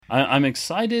I'm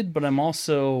excited, but I'm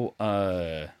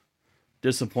also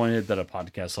disappointed that a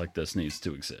podcast like this needs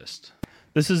to exist.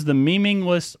 This is the Meming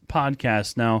List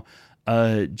podcast. Now,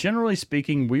 generally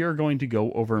speaking, we are going to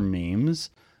go over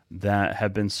memes that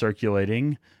have been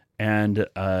circulating and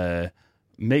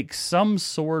make some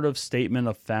sort of statement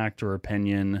of fact or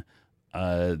opinion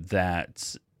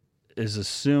that is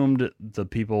assumed the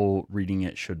people reading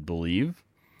it should believe,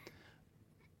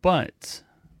 but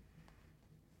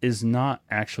is not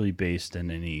actually based in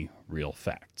any real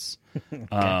facts.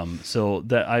 Okay. So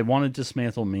that I want to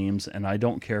dismantle memes, and I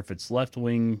don't care if it's left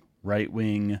wing, right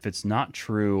wing. If it's not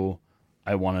true,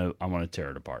 I want to tear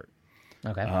it apart.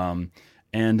 Okay.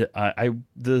 And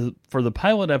for the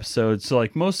pilot episode, so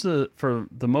like for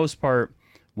the most part,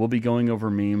 we'll be going over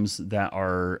memes that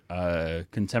are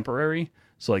contemporary,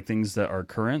 so like things that are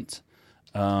current.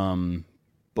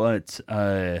 But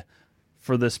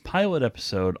for this pilot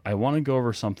episode, I want to go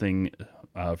over something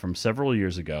from several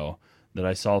years ago that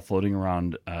I saw floating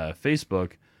around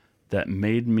Facebook that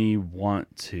made me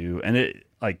want to, and it,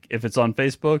 like, if it's on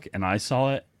Facebook and I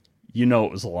saw it, you know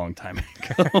it was a long time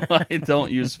ago. I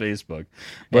don't use Facebook.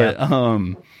 But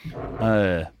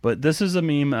but this is a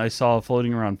meme I saw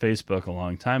floating around Facebook a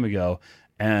long time ago,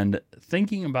 and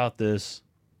thinking about this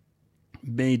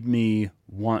made me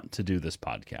want to do this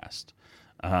podcast.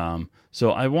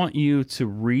 So I want you to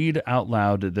read out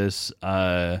loud this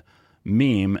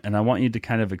meme, and I want you to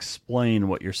kind of explain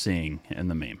what you're seeing in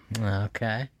the meme.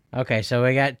 Okay, so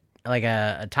we got like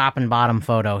a top and bottom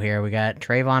photo here. We got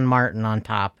Trayvon Martin on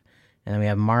top, and then we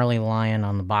have Marley Lion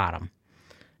on the bottom.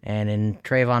 And in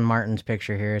Trayvon Martin's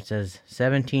picture here, it says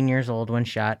 17 years old when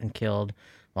shot and killed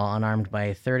while unarmed by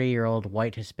a 30-year-old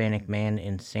white Hispanic man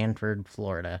in Sanford,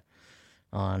 Florida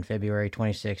on February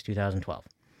 26, 2012.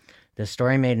 This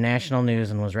story made national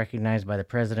news and was recognized by the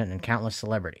president and countless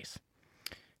celebrities.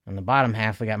 On the bottom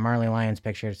half, we got Marley Lion's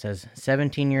picture. It says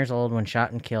 17 years old when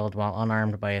shot and killed while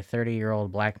unarmed by a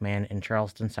 30-year-old black man in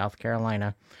Charleston, South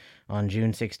Carolina on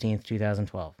June 16,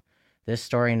 2012. This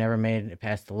story never made it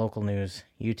past the local news.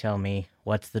 You tell me,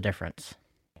 what's the difference?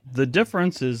 The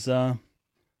difference is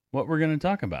what we're going to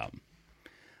talk about.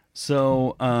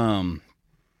 So,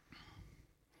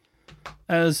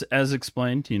 as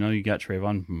explained, you got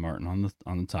Trayvon Martin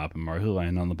on the top and Marley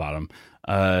Lion on the bottom.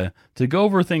 To go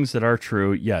over things that are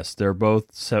true, yes, they were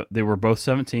both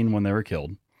 17 when they were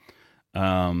killed.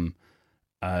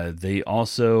 They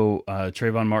also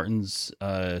Trayvon Martin's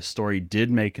story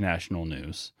did make national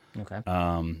news. Okay.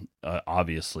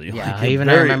 Obviously. Yeah, I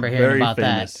remember hearing about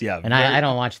famous. that. Yeah, and I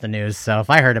don't watch the news, so if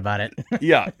I heard about it.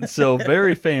 Yeah, so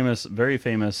very famous,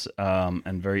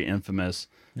 and very infamous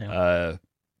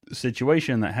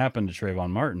situation that happened to Trayvon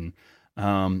Martin.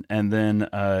 And then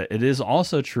it is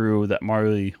also true that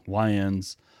Marley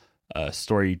Lion's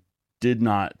story did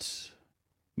not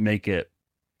make it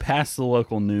past the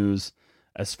local news.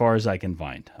 As far as I can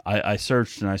find, I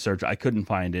searched. I couldn't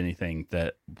find anything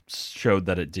that showed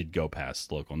that it did go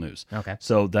past local news. Okay.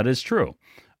 So that is true.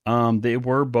 They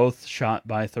were both shot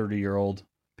by 30-year-old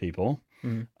people.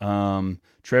 Mm-hmm.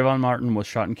 Trayvon Martin was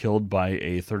shot and killed by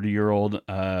a 30-year-old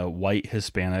white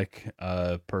Hispanic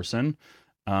person.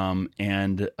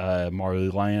 And Marley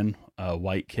Lion, a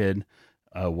white kid,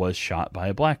 was shot by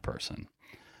a black person.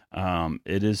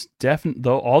 It is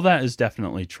though all that is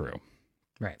definitely true.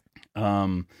 Right.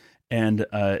 And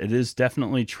it is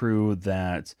definitely true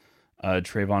that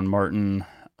Trayvon Martin,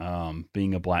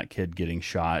 being a black kid getting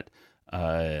shot,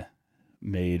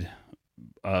 made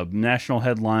national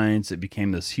headlines. It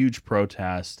became this huge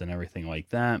protest and everything like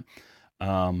that.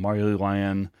 Marley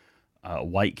Lion, a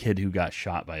white kid who got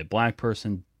shot by a black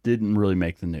person, didn't really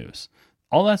make the news.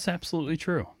 All that's absolutely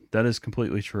true. That is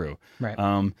completely true. Right.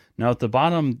 Now at the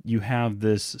bottom, you have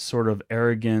this sort of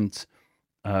arrogant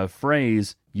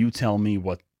phrase, you tell me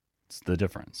what's the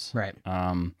difference. Right.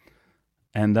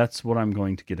 And that's what I'm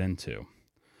going to get into.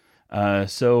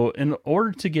 So in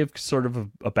order to give sort of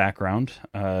a background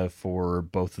for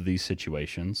both of these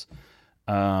situations,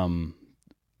 for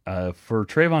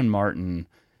Trayvon Martin,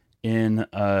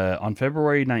 on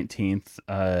February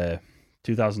 19th,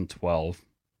 2012,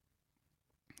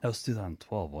 that was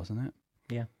 2012, wasn't it?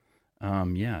 Yeah.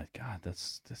 Yeah, God,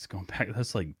 that's going back.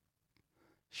 That's like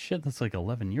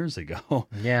 11 years ago.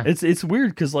 Yeah. It's weird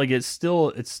because like it's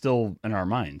still in our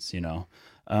minds, Yeah,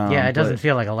 it doesn't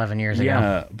feel like 11 years ago.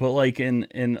 Yeah, but like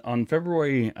on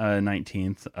February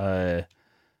 19th,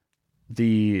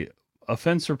 the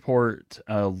offense report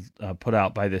put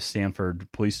out by the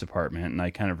Stanford Police Department, and I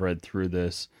kind of read through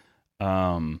this.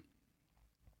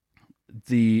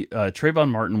 The Trayvon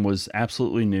Martin was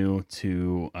absolutely new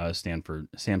to Stanford,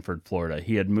 Florida.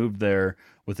 He had moved there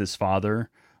with his father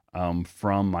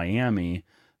from Miami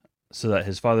so that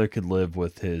his father could live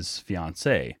with his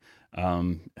fiance.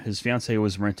 His fiance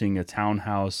was renting a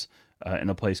townhouse in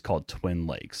a place called Twin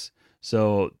Lakes.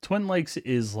 So Twin Lakes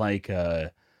is like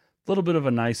a little bit of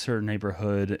a nicer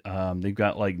neighborhood. They've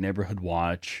got like neighborhood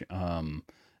watch.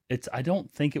 I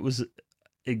don't think it was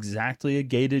exactly a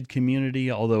gated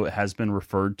community, although it has been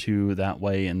referred to that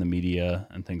way in the media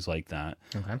and things like that.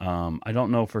 Okay. I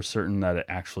don't know for certain that it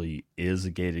actually is a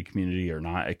gated community or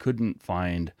not. I couldn't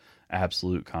find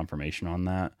absolute confirmation on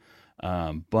that.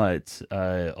 But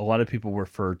a lot of people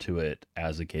refer to it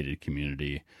as a gated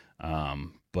community.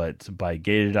 But by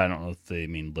gated, I don't know if they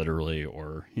mean literally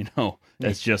or,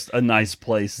 it's just a nice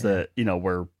place that,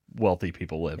 where wealthy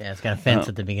people live. Yeah, it's got a fence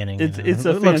at the beginning. It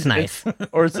looks nice.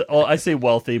 I say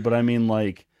wealthy, but I mean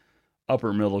like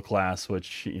upper middle class,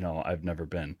 which, I've never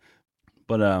been.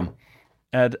 But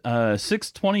at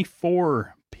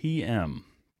 6:24 p.m.,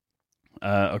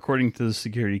 according to the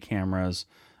security cameras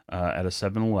at a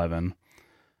 7-Eleven,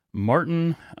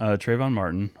 Trayvon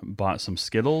Martin bought some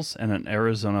Skittles and an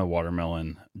Arizona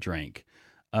watermelon drink.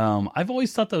 I've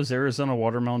always thought those Arizona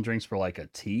watermelon drinks were like a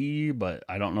tea, but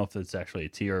I don't know if it's actually a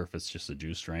tea or if it's just a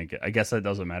juice drink. I guess that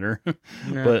doesn't matter.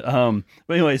 Yeah. But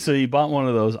anyway, so he bought one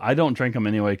of those. I don't drink them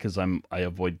anyway because I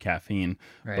avoid caffeine.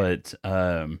 Right. But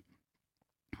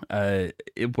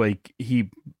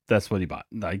that's what he bought.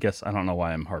 I guess I don't know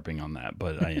why I'm harping on that,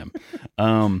 but I am.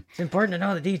 It's important to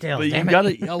know the details. But you got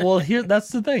to. Well, here that's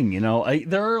the thing.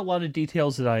 There are a lot of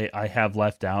details that I have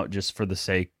left out just for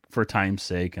time's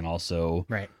sake, and also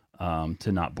right.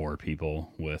 To not bore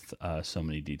people with so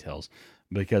many details,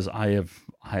 because I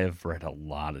have read a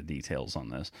lot of details on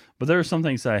this. But there are some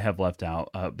things that I have left out.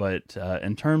 But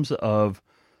in terms of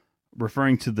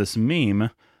referring to this meme,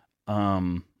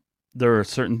 there are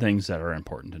certain things that are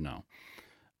important to know.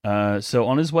 So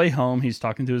on his way home, he's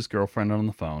talking to his girlfriend on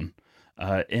the phone.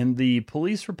 In the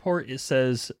police report, it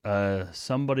says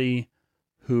somebody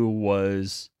who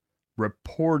was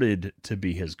reported to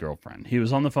be his girlfriend. He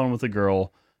was on the phone with a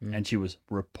girl, and she was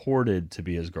reported to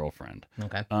be his girlfriend.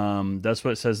 Okay. That's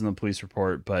what it says in the police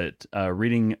report. But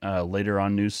reading later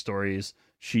on news stories,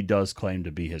 she does claim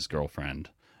to be his girlfriend.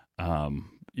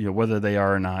 Whether they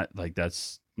are or not, like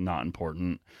that's not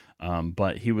important.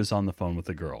 But he was on the phone with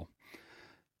a girl.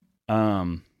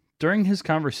 During his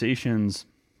conversations,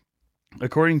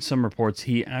 according to some reports,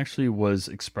 he actually was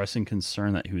expressing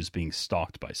concern that he was being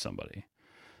stalked by somebody.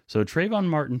 So Trayvon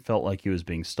Martin felt like he was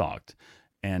being stalked,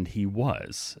 and he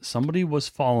was. Somebody was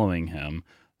following him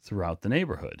throughout the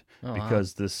neighborhood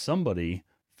because this somebody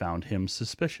found him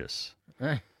suspicious.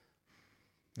 Okay.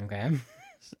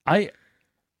 I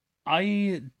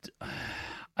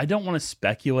don't want to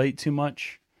speculate too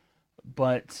much,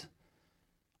 but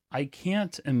I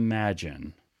can't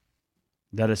imagine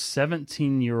that a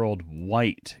 17-year-old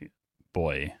white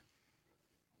boy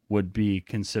would be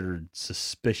considered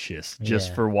suspicious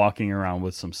just for walking around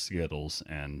with some Skittles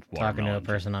and talking to a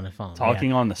person on the phone.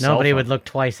 Talking on the cell phone. Nobody would look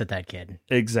twice at that kid.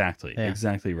 Exactly. Yeah.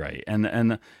 Exactly right.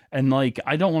 And like,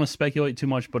 I don't want to speculate too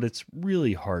much, but it's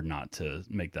really hard not to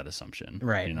make that assumption.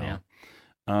 Right. Yeah.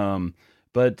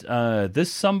 But this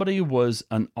somebody was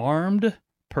an armed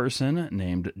person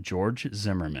named George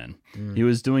Zimmerman. He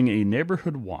was doing a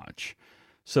neighborhood watch.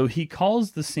 So he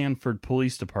calls the Sanford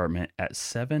Police Department at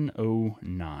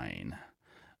 7:09.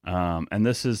 And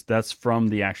that's from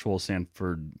the actual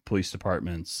Sanford Police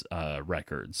Department's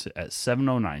records. At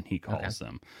 7:09, he calls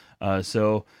them.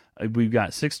 So we've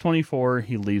got 6:24.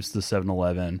 He leaves the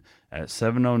 7-Eleven. At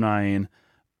 7:09,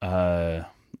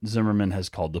 Zimmerman has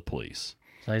called the police.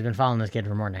 So he's been following this kid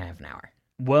for more than half an hour.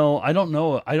 Well, I don't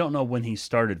know. I don't know when he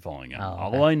started following him. Oh,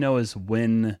 okay. All I know is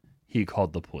when he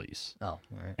called the police. Oh, all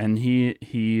right. And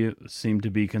he seemed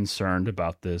to be concerned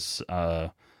about this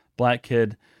black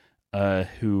kid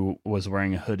who was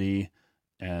wearing a hoodie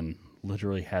and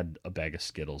literally had a bag of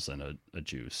Skittles and a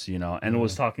juice, and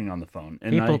was talking on the phone.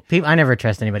 And I never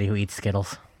trust anybody who eats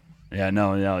Skittles. Yeah,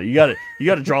 no, you got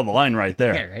to draw the line right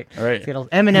there. Yeah, right. All right. Skittles,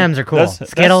 M&Ms are cool.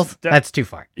 Skittles, that's too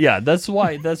far. Yeah, that's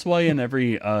why in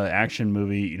every action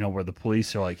movie, where the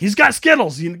police are like, he's got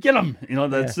Skittles, you get him.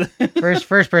 That's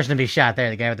first person to be shot there,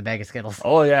 the guy with the bag of Skittles.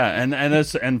 Oh yeah,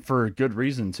 and for good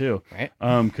reason too. Right.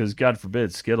 Because God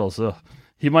forbid Skittles.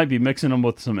 He might be mixing them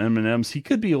with some M&Ms. He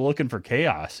could be looking for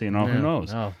chaos. Who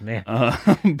knows? Oh man,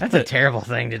 that's a terrible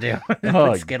thing to do.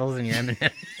 Put Skittles in your M&Ms.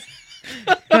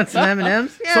 Want some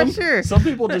M&Ms? Yeah, sure. Some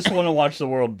people just want to watch the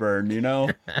world burn,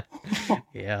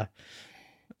 Yeah.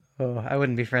 Oh, I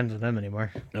wouldn't be friends with them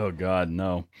anymore. Oh God,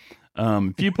 no.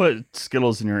 If you put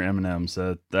Skittles in your M&Ms,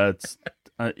 that's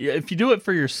if you do it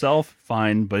for yourself,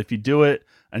 fine. But if you do it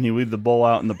and you leave the bowl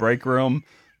out in the break room,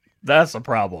 That's a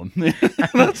problem.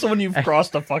 That's when you've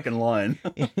crossed a fucking line.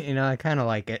 I kind of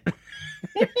like it.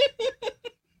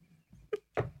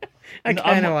 I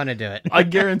kind of want to do it. I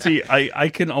guarantee, I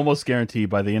can almost guarantee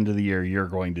by the end of the year, you're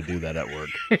going to do that at work.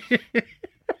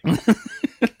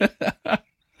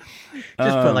 Just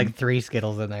put like 3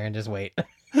 Skittles in there and just wait.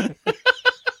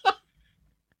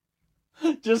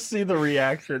 Just see the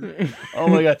reaction. Oh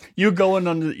my god. You go in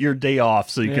on your day off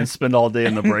so you can spend all day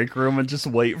in the break room and just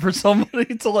wait for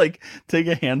somebody to like take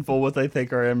a handful what they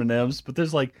think are M&Ms, but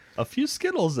there's like a few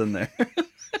Skittles in there.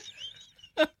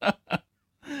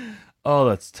 Oh,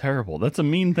 that's terrible. That's a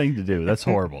mean thing to do. That's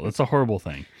horrible. That's a horrible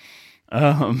thing.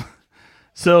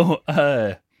 So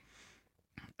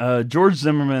George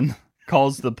Zimmerman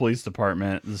calls the police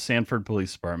department, the Sanford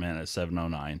Police Department, at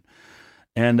 7:09.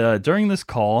 And during this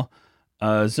call,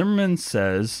 Zimmerman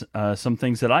says some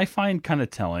things that I find kind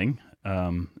of telling,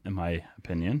 in my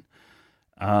opinion.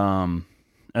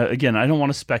 Again, I don't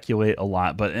want to speculate a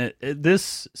lot, but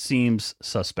this seems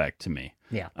suspect to me.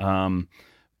 Yeah.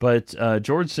 But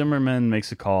George Zimmerman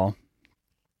makes a call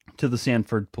to the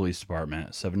Sanford Police Department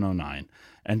at 7:09.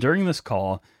 And during this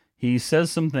call, he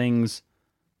says some things,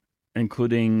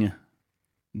 including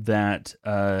that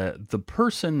the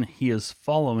person he is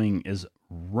following is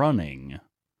running.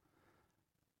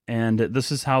 And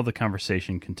this is how the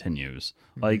conversation continues.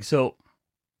 Mm-hmm. Like, so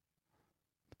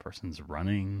the person's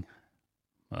running.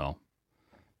 Well,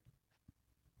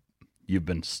 you've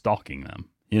been stalking them.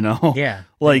 Yeah,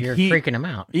 like you're freaking him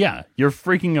out. Yeah, you're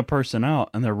freaking a person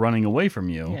out, and they're running away from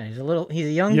you. Yeah, he's a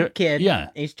young kid. Yeah,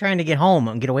 he's trying to get home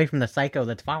and get away from the psycho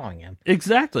that's following him.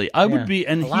 Exactly, I would be,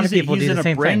 and he's in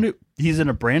a brand new. He's in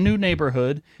a brand new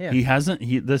neighborhood. Yeah.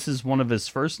 This is one of his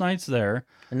first nights there,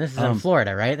 and this is in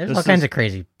Florida, right? There's all kinds of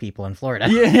crazy people in Florida.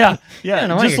 Yeah.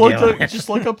 Just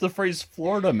look up the phrase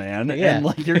 "Florida man," and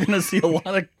like you're gonna see a lot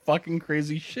of fucking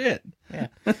crazy shit. Yeah.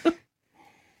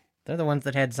 They're the ones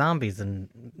that had zombies and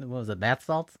what was it, bath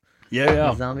salts?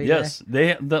 Yeah. Yes,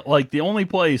 the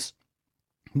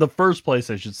first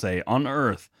place I should say on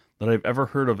Earth that I've ever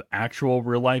heard of actual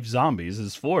real life zombies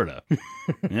is Florida.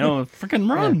 Freaking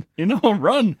run! Yeah.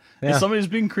 Run! Yeah. If somebody's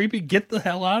being creepy, get the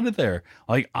hell out of there.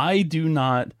 Like I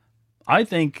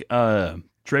think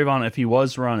Trayvon, if he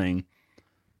was running,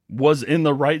 was in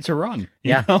the right to run.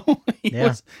 You know?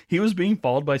 He was being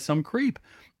followed by some creep,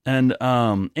 and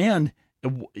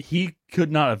he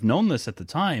could not have known this at the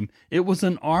time. It was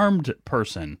an armed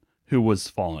person who was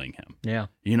following him. Yeah.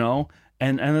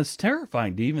 And it's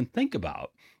terrifying to even think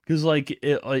about. Because there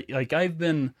have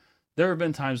been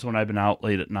times when I've been out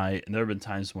late at night, and there have been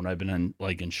times when I've been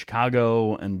in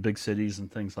Chicago and big cities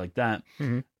and things like that.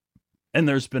 Mm-hmm. And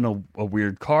there's been a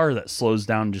weird car that slows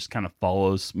down and just kind of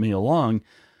follows me along.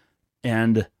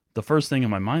 And the first thing in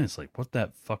my mind is like, what,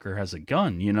 that fucker has a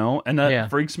gun, and that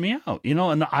freaks me out,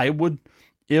 and I would,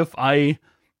 if I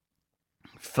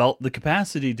felt the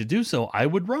capacity to do so, I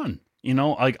would run,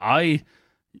 like I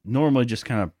normally just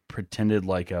kind of pretended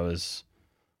like I was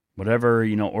whatever,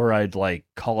 or I'd like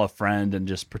call a friend and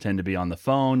just pretend to be on the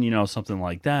phone, something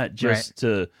like that, just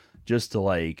to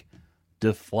like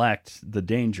deflect the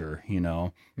danger,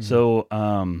 Mm-hmm. So,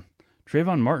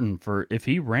 Trayvon Martin, if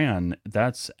he ran,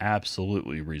 that's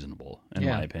absolutely reasonable in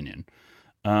my opinion.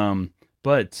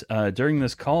 But during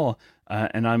this call,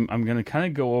 and I'm going to kind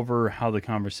of go over how the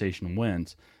conversation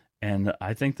went, and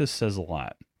I think this says a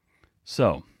lot.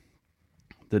 So,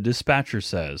 the dispatcher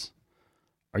says,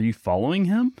 "Are you following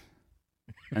him?"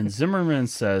 And Zimmerman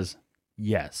says,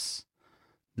 "Yes."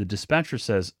 The dispatcher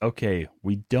says, "Okay,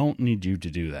 we don't need you to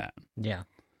do that." Yeah.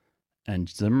 And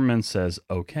Zimmerman says,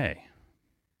 "Okay."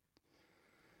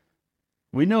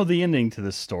 We know the ending to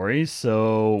this story,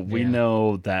 so we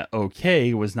know that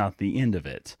okay was not the end of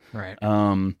it. Right.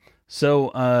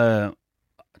 So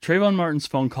Trayvon Martin's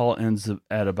phone call ends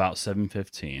at about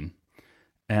 7:15,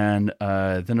 and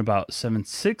then about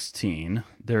 7:16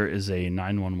 there is a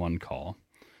 911 call,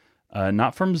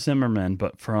 not from Zimmerman,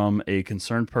 but from a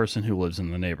concerned person who lives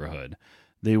in the neighborhood.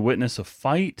 They witness a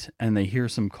fight and they hear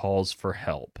some calls for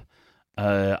help.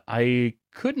 I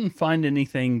couldn't find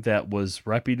anything that was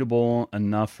reputable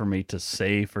enough for me to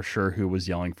say for sure who was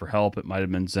yelling for help. It might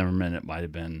have been Zimmerman. It might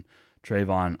have been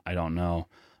Trayvon. I don't know.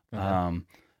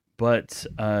 But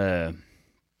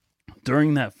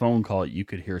during that phone call, you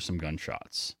could hear some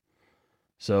gunshots.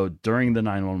 So during the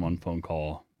 911 phone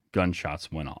call, gunshots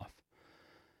went off.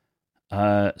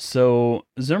 So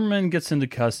Zimmerman gets into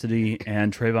custody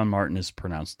and Trayvon Martin is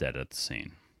pronounced dead at the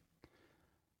scene.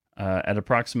 At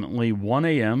approximately 1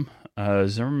 a.m.,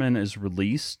 Zimmerman is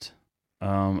released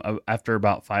after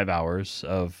about 5 hours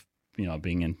of,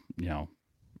 being in,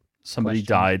 somebody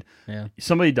Question. died. Yeah.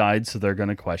 Somebody died, so they're going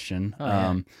to question. Oh,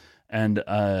 yeah. And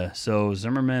so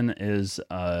Zimmerman is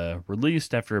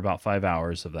released after about 5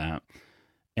 hours of that.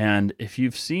 And if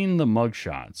you've seen the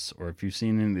mugshots or if you've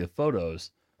seen any of the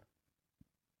photos,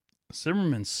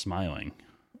 Zimmerman's smiling,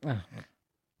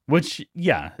 which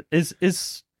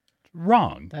is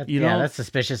wrong. That's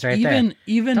suspicious right there.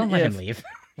 Even Don't let if him leave.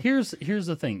 here's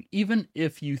the thing. Even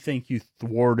if you think you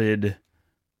thwarted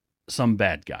some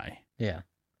bad guy, Yeah.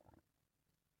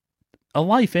 a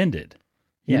life ended.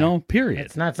 You Yeah. know, period.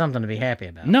 It's not something to be happy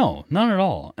about. No, not at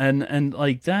all. And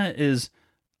like that is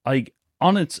like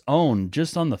on its own,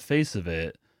 just on the face of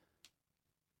it,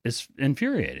 it's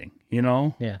infuriating, you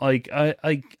know? Yeah. Like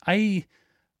I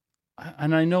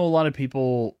and I know a lot of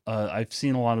people, I've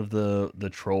seen a lot of the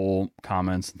troll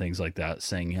comments and things like that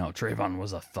saying, you know, Trayvon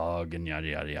was a thug and yada,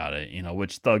 yada, yada, you know,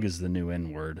 which thug is the new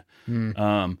N word.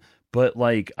 But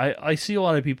like, I see a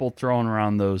lot of people throwing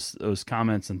around those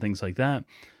comments and things like that.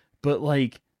 But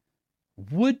like,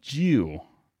 would you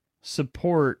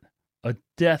support a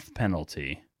death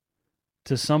penalty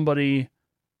to somebody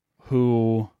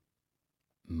who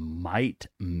might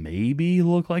maybe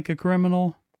look like a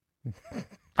criminal?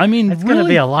 I mean, it's going to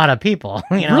be a lot of people.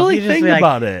 You know, really you just think be like,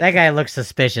 about it. That guy looks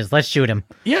suspicious. Let's shoot him.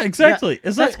 Yeah, exactly. Yeah,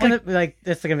 it's that's like, gonna be like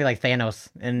this is gonna be like Thanos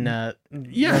in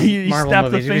you Marvel snap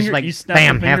movies. the You're just finger, like, you snap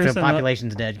bam, the half fingers the and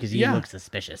population's dead because you look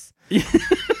suspicious.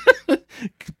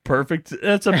 Perfect.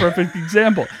 That's a perfect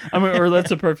example. I mean, or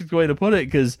that's a perfect way to put it,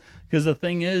 because the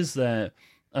thing is that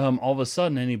all of a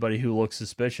sudden anybody who looks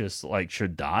suspicious like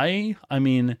should die. I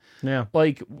mean, Yeah.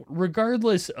 like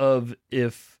regardless of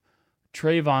if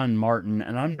Trayvon Martin,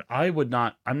 and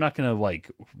I'm not going to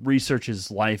like research his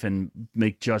life and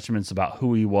make judgments about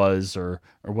who he was or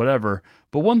whatever.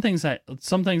 But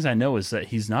some things I know is that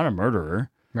he's not a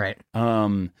murderer. Right.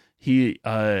 He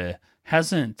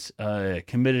hasn't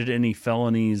committed any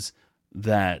felonies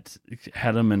that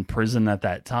had him in prison at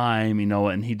that time, you know,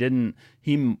 and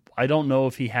I don't know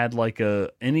if he had like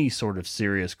any sort of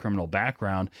serious criminal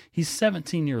background. He's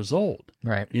 17 years old.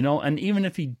 Right. You know, and even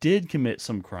if he did commit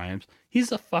some crimes,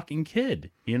 he's a fucking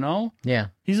kid, you know? Yeah.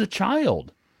 He's a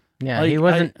child. Yeah, Like,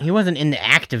 he wasn't in the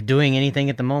act of doing anything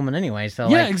at the moment anyway. So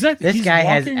yeah, like, exactly. This He's guy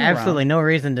has walking absolutely around. no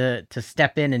reason to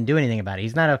step in and do anything about it.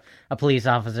 He's not a police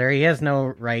officer. He has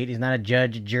no right. He's not a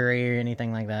judge, jury, or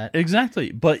anything like that.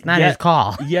 Exactly. But It's not his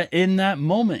call. Yet in that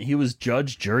moment, he was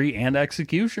judge, jury, and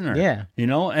executioner. Yeah. You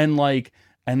know, and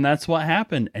that's what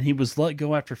happened. And he was let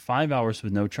go after 5 hours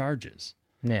with no charges.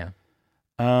 Yeah.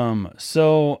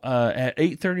 So at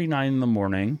 8:39 in the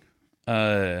morning,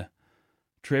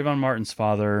 Trayvon Martin's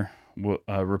father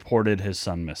reported his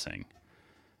son missing.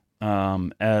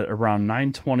 At around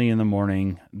 9:20 in the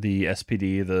morning, the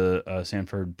SPD, the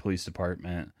Sanford Police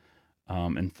Department,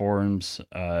 informs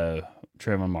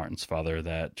Trayvon Martin's father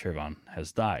that Trayvon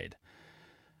has died.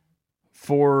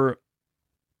 For,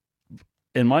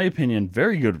 in my opinion,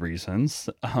 very good reasons.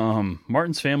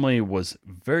 Martin's family was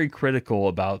very critical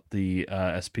about the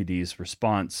SPD's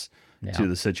response to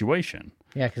the situation.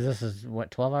 Yeah, because this is,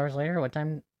 12 hours later? What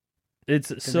time?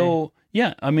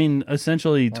 Yeah, I mean,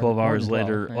 essentially 12 more hours than 12,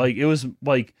 later, yeah. like,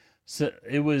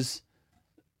 it was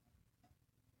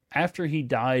after he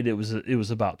died, it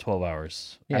was about 12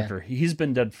 hours after. He's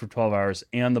been dead for 12 hours,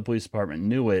 and the police department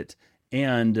knew it,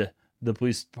 and the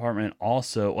police department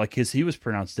also, like, because he was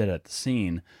pronounced dead at the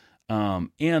scene,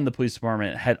 and the police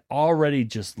department had already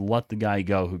just let the guy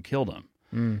go who killed him.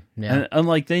 Yeah. And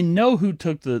like, they knew who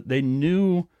took the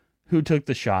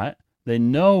shot. They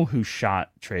know who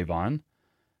shot Trayvon,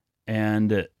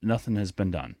 and nothing has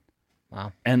been done.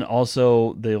 Wow. And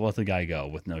also, they let the guy go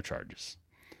with no charges.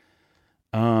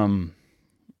 So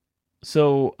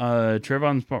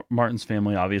Trayvon Martin's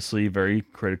family, obviously very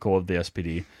critical of the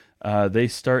SPD. They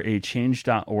start a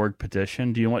change.org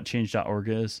petition. Do you know what change.org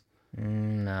is?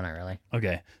 No, not really.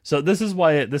 Okay, so this is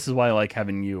why I like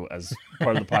having you as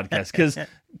part of the podcast,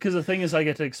 because the thing is, I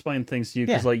get to explain things to you,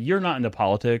 because like, you're not into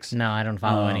politics. No, I don't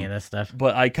follow any of this stuff.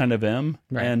 But I kind of am,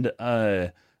 Right.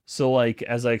 and so like,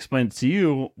 as I explained it to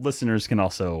you, listeners can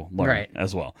also learn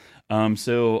as well.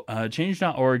 So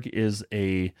change.org is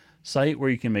a site where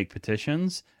you can make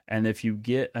petitions, and if you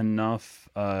get enough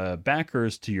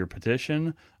backers to your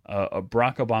petition,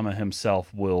 Barack Obama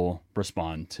himself will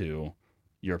respond to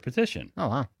your petition. Oh,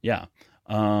 wow. Yeah.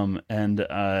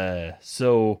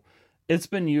 So it's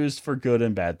been used for good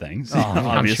and bad things. Oh,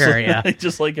 obviously. I'm sure, yeah.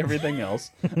 Just like everything else.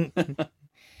 Somebody's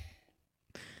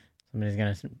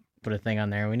going to put a thing on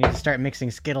there. We need to start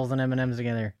mixing Skittles and M&Ms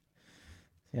together.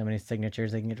 See how many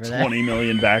signatures they can get for that. 20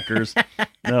 million backers.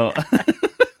 No.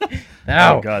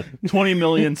 No. Oh, God. 20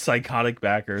 million psychotic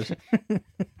backers.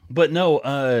 But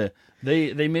no,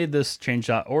 they made this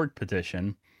change.org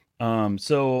petition.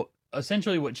 So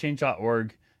essentially what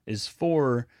change.org is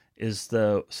for is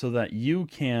so that you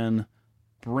can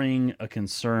bring a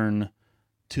concern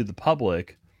to the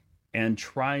public and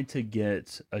try to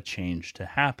get a change to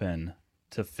happen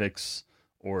to fix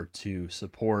or to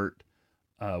support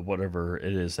whatever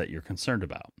it is that you're concerned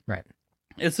about. Right.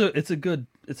 It's a good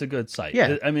site.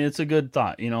 Yeah. I mean, it's a good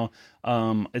thought.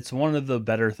 It's one of the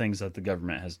better things that the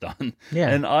government has done. Yeah.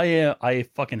 And I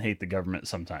fucking hate the government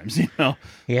sometimes.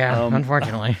 Yeah.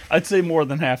 Unfortunately, I'd say more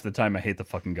than half the time I hate the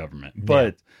fucking government.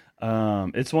 But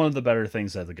it's one of the better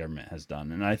things that the government has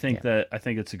done, and I think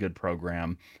it's a good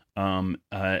program.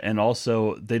 And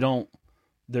also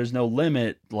there's no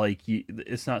limit. Like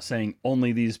it's not saying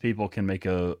only these people can make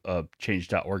a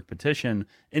change.org petition.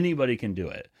 Anybody can do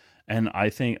it. And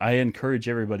I encourage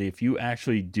everybody, if you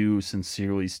actually do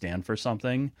sincerely stand for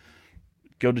something,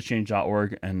 go to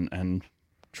change.org and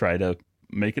try to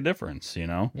make a difference,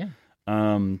 Yeah.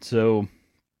 So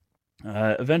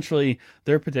eventually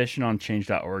their petition on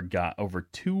change.org got over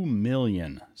 2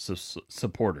 million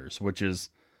supporters, which is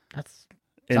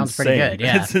sounds pretty good.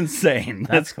 Yeah. It's insane.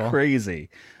 That's cool. crazy.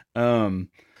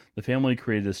 The family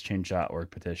created this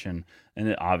change.org petition, and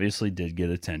it obviously did get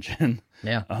attention.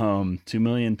 Yeah. 2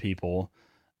 million people.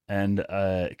 And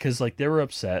because they were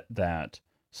upset that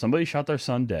somebody shot their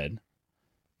son dead.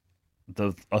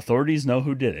 The authorities know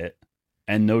who did it,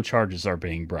 and no charges are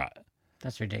being brought.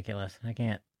 That's ridiculous. I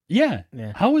can't. Yeah.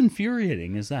 Yeah. How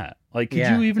infuriating is that? Could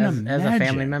you even imagine? As a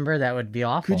family member, that would be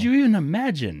awful. Could you even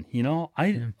imagine?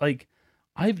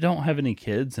 I don't have any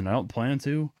kids, and I don't plan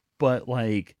to, but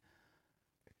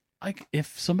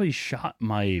if somebody shot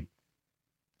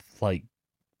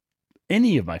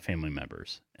any of my family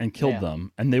members and killed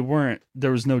them, and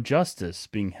there was no justice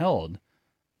being held,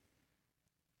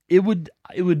 it would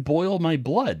boil my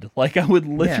blood. I would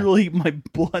literally, my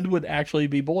blood would actually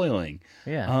be boiling.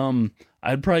 Yeah.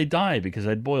 I'd probably die because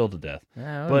I'd boil to death.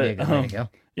 That would be a good way to go.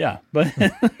 Yeah, but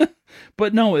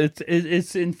but no,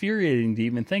 it's infuriating to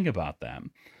even think about that.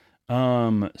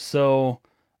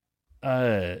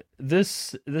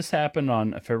 This happened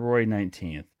on February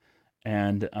 19th,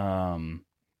 and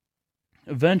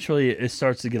eventually it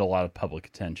starts to get a lot of public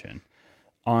attention.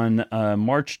 On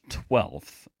March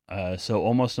 12th, so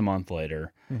almost a month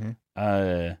later,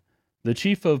 the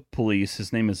chief of police,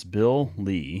 his name is Bill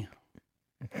Lee.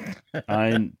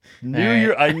 I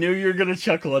knew you were gonna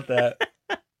chuckle at that.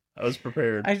 I was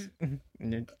prepared. I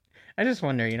just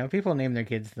wonder, people name their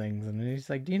kids things, and it's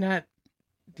like, do you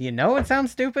know it sounds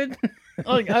stupid?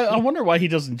 I wonder why he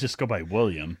doesn't just go by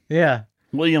William. Yeah.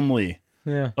 William Lee.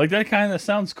 Yeah. That kind of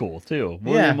sounds cool too.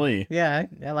 William Lee. Yeah,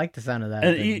 I like the sound of that.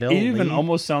 And it even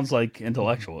almost sounds like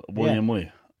intellectual. William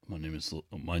Lee. My name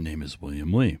is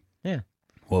William Lee. Yeah.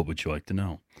 What would you like to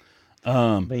know?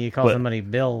 But you call somebody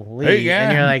Bill Lee,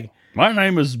 and you're like, my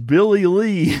name is Billy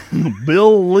Lee.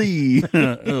 Bill Lee,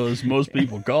 as most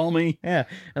people call me. Yeah.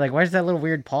 Like, where's that little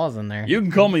weird pause in there? You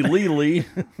can call me Lee.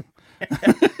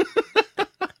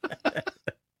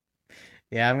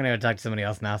 Yeah, I'm gonna go talk to somebody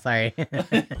else now. Sorry.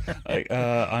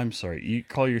 I'm sorry. You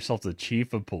call yourself the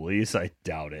chief of police? I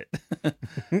doubt it.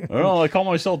 Well, I call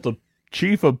myself the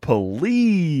chief of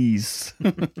police.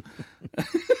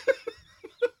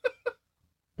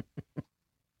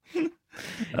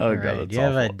 Oh, God, that's do you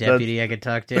have a awful. deputy I could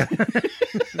talk to?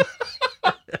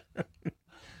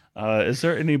 Is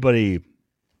there anybody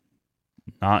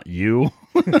not you?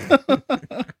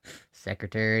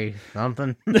 Secretary,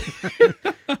 something.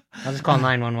 I'll just call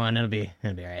 911. It'll be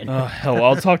all right. Hell,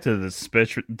 I'll talk to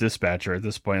the dispatcher at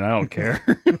this point. I don't care.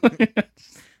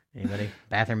 Anybody?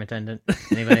 Bathroom attendant?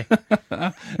 Anybody?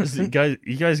 You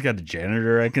guys got a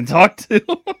janitor I can talk to?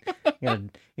 You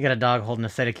got a dog holding a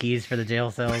set of keys for the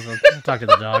jail cells. I'll talk to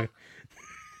the dog.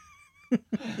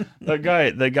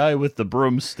 The guy with the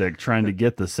broomstick trying to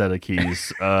get the set of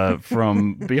keys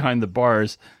from behind the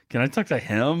bars. Can I talk to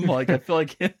him? I feel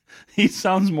like he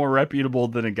sounds more reputable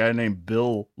than a guy named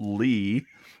Bill Lee.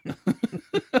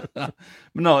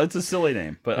 No, it's a silly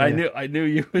name, but yeah. I knew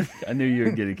you would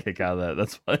get a kick out of that.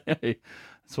 That's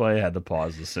why I had to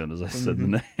pause as soon as I said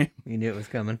the name. You knew it was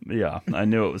coming. Yeah, I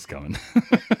knew it was coming.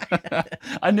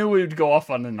 I knew we would go off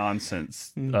on a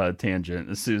nonsense tangent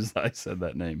as soon as I said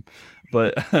that name.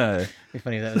 But it'd be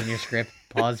funny if that was in your script.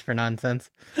 Pause for nonsense.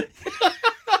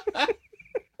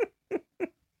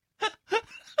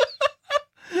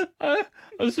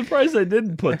 I'm surprised I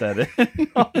didn't put that in,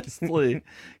 honestly,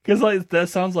 because that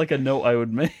sounds like a note I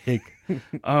would make.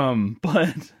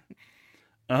 But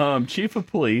chief of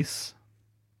police,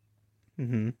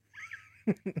 Mr.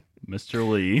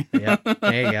 Lee. Yep,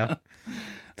 there you go.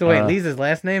 So wait, Lee's his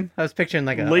last name? I was picturing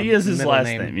like a Lee is his middle last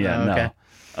name. name. Yeah, Oh, okay.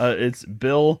 no. It's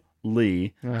Bill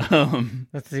Lee.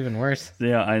 That's even worse.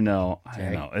 Yeah, I know. Sorry.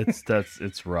 I know.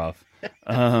 It's rough.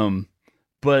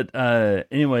 But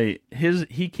anyway,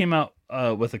 he came out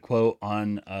with a quote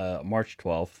on March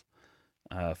 12th,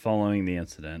 following the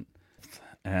incident.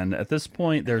 And at this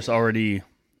point, there's already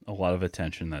a lot of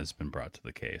attention that has been brought to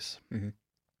the case. Mm-hmm.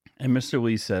 And Mr.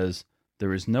 Lee says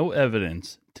there is no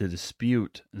evidence to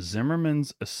dispute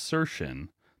Zimmerman's assertion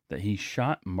that he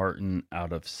shot Martin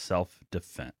out of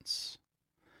self-defense.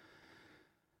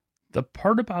 The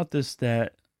part about this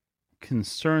that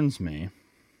concerns me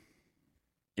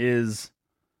is,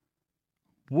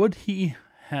 would he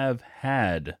have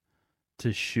had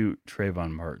to shoot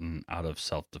Trayvon Martin out of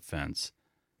self-defense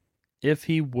if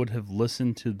he would have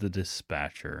listened to the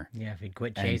dispatcher? Yeah, if he'd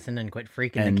quit chasing and quit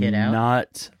freaking the and kid out.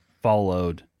 not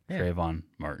followed Trayvon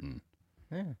Martin.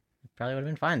 Yeah, probably would have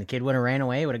been fine. The kid would have ran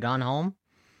away, would have gone home.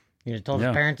 He'd have told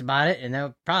his parents about it, and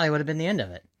that probably would have been the end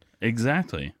of it.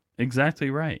 Exactly. Exactly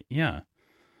right. Yeah.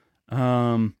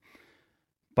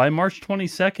 By March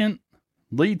 22nd,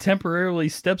 Lee temporarily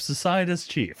steps aside as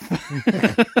chief.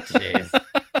 Jeez.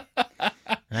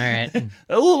 All right.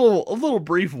 A little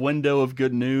brief window of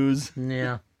good news.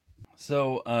 Yeah.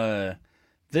 So,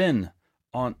 then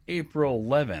on April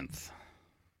 11th,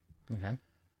 Okay.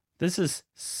 this is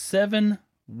 7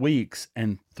 weeks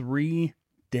and 3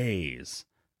 days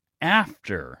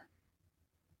after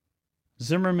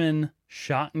Zimmerman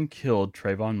shot and killed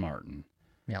Trayvon Martin.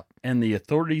 Yep. And the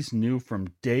authorities knew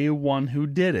from day one who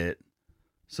did it.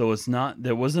 So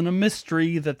there wasn't a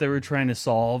mystery that they were trying to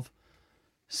solve.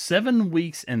 7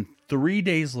 weeks and 3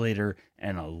 days later,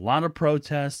 and a lot of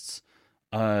protests.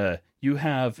 You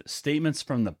have statements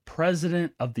from the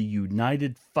President of the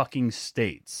United fucking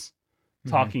States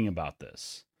talking about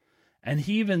this. And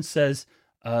he even says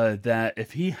that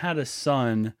if he had a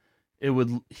son,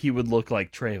 he would look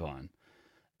like Trayvon.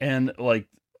 And like,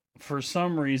 for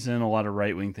some reason, a lot of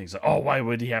right wing things, oh, why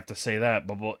would he have to say that?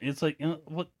 But it's like,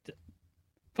 what?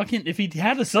 Fucking, if he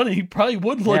had a son, he probably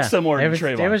would look similar to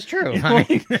Trayvon. It was true. You know,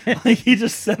 like he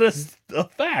just said us a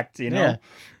fact, you know.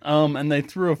 Yeah. And they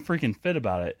threw a freaking fit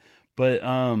about it. But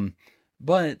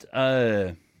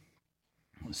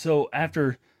so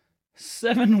after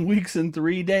 7 weeks and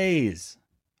 3 days,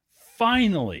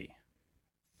 finally,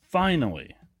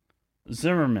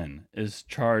 Zimmerman is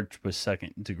charged with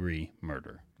second-degree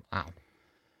murder. Wow.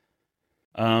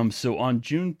 So on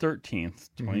June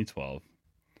 13th, 2012,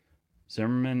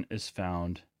 Zimmerman is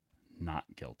found not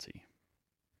guilty.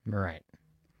 Right.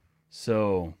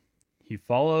 So he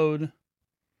followed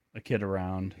a kid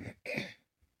around,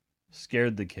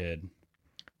 scared the kid,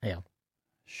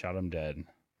 shot him dead,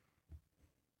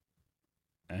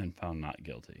 and found not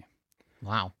guilty.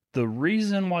 Wow. The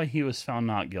reason why he was found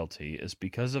not guilty is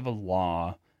because of a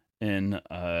law in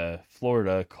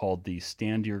Florida called the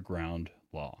Stand Your Ground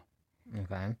law.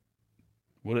 Okay.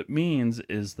 What it means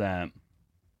is that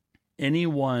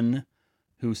anyone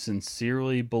who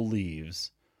sincerely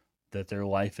believes that their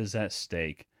life is at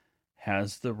stake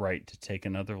has the right to take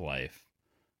another life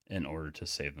in order to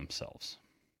save themselves.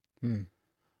 On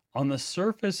the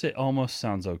surface, it almost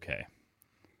sounds okay.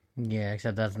 Yeah,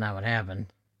 except that's not what happened.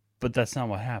 But that's not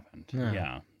what happened. No.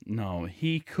 Yeah. No,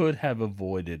 he could have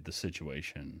avoided the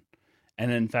situation.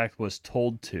 And in fact was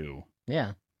told to.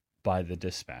 Yeah. By the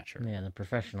dispatcher. Yeah, the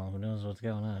professional who knows what's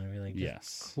going on. Really, just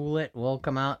yes. Cool it. We'll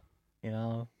come out,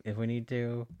 if we need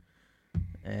to.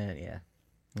 And yeah.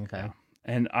 Okay. Yeah.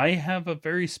 And I have a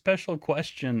very special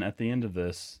question at the end of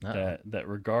this that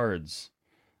regards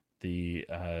the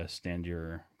Stand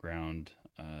Your Ground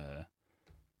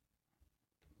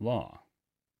law.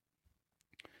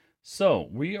 So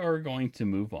we are going to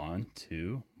move on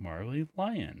to Marley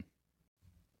Lyon.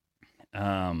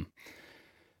 Marley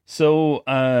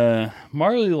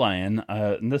Lyon,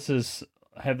 and I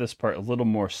have this part a little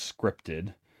more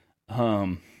scripted,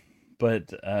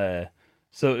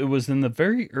 so it was in the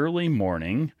very early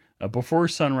morning, before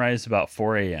sunrise, about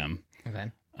 4 a.m. Okay.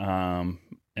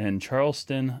 In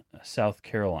Charleston, South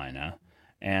Carolina,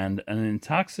 and an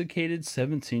intoxicated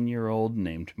 17-year-old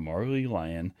named Marley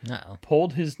Lyon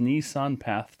pulled his Nissan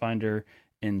Pathfinder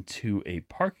into a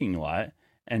parking lot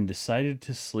and decided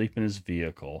to sleep in his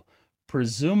vehicle,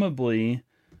 presumably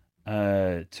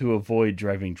to avoid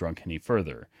driving drunk any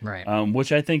further. Right.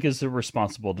 Which I think is a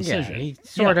responsible decision. Yeah, he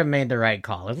sort of made the right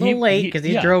call. It was a little late because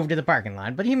he drove to the parking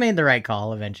lot, but he made the right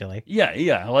call eventually.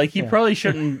 Yeah. Like, he probably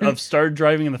shouldn't have started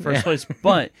driving in the first place,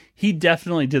 but he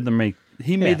definitely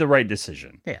made the right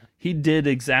decision. Yeah. He did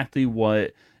exactly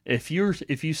what, if you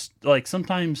like,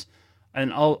 sometimes,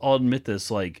 and I'll admit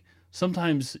this, like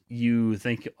sometimes you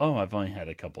think, oh, I've only had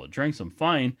a couple of drinks, I'm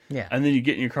fine. Yeah. And then you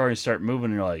get in your car and start moving,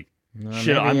 and you're like, Well,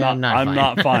 shit, maybe I'm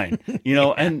not fine. You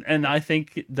know, Yeah. and I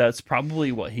think that's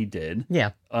probably what he did.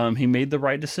 Yeah. He made the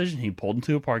right decision. He pulled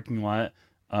into a parking lot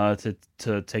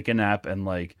to take a nap, and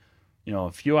like, you know,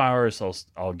 a few hours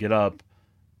I'll get up,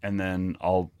 and then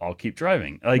I'll keep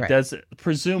driving. Like, Right. that's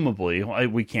presumably,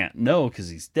 we can't know because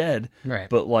he's dead. Right.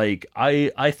 But like,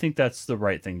 I think that's the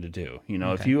right thing to do. You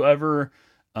know, if Okay. you ever,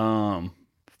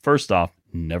 first off,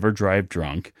 never drive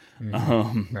drunk.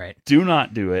 Right. Do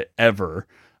not do it ever.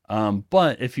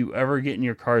 But if you ever get in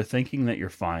your car thinking that you're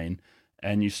fine,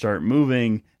 and you start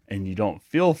moving and you don't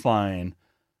feel fine,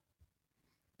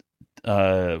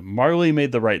 Marley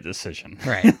made the right decision.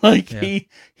 Right. Like, Yeah.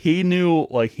 he knew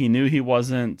he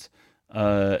wasn't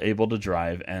able to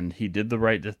drive, and he did the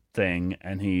right thing,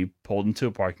 and he pulled into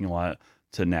a parking lot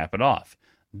to nap it off.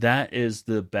 That is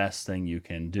the best thing you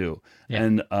can do. Yeah.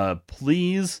 And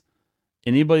please,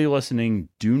 anybody listening,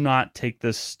 do not take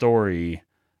this story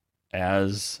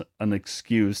as an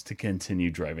excuse to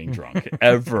continue driving drunk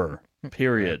ever.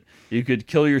 Period. You could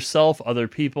kill yourself, other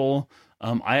people.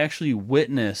 I actually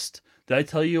witnessed. Did I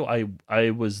tell you I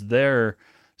was there?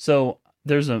 So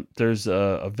there's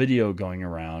a video going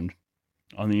around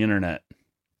on the internet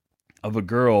of a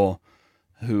girl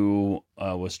who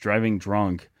was driving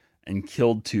drunk and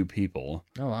killed 2 people.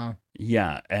 Oh, wow.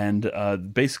 Yeah, and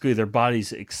basically their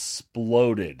bodies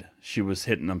exploded. She was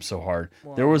hitting them so hard.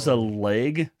 Whoa. There was a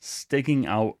leg sticking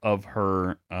out of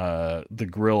her the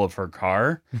grill of her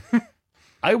car.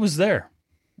 I was there.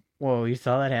 Whoa, you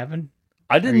saw that happen?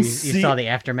 I Or didn't you see. saw the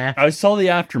aftermath? I saw the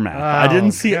aftermath. I Oh,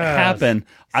 didn't see it gross. happen.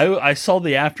 I saw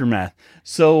the aftermath.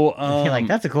 So You're like,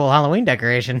 that's a cool Halloween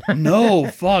decoration. no,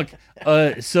 fuck.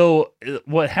 So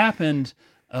what happened?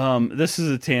 This is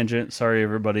a tangent. Sorry,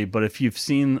 everybody. But if you've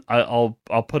seen, I'll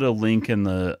put a link in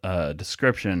the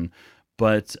description.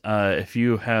 But if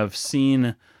you have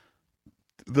seen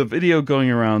the video going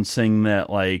around saying that,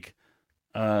 like,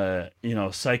 you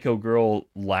know, psycho girl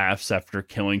laughs after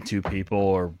killing 2 people,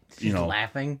 or you She's know,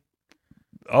 laughing.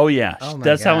 oh yeah, Oh my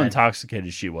that's how God.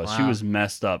 intoxicated she was. She Wow. was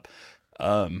messed up.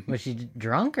 Was she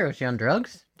drunk or was she on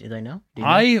drugs? Do they know? Do you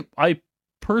know? I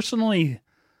personally,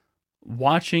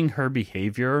 watching her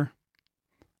behavior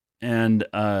and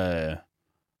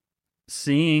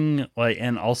seeing, like,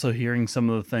 and also hearing some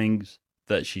of the things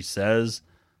that she says,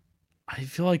 I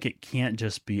feel like it can't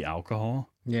just be alcohol.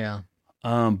 Yeah.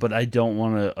 But I don't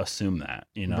want to assume that,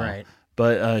 you know. Right.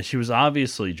 But she was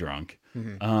obviously drunk.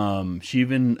 Mhm. She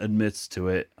even admits to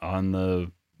it on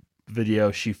the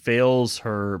video. She fails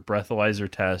her breathalyzer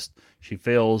test. She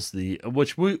fails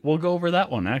which we'll go over that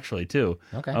one actually too.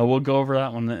 Okay. We'll go over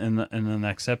that one in the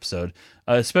next episode,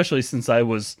 especially since I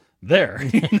was there.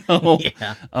 You know.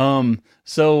 Yeah.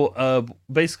 So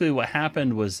basically, what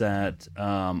happened was that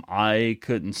I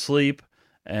couldn't sleep,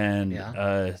 and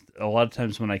Yeah. a lot of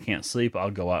times when I can't sleep,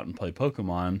 I'll go out and play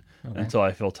Pokemon Okay. until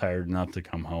I feel tired enough to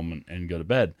come home and go to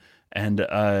bed. And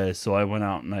so I went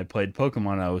out and I played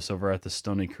Pokemon. I was over at the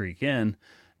Stony Creek Inn,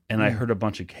 and I heard a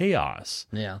bunch of chaos,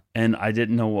 Yeah. and I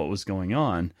didn't know what was going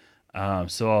on.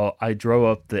 So I drove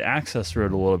up the access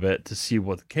road a little bit to see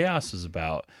what the chaos was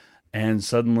about. And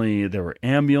suddenly there were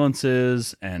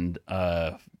ambulances and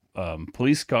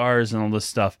police cars and all this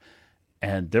stuff.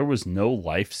 And there was no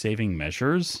life-saving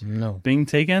measures No. being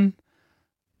taken.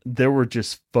 There were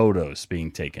just photos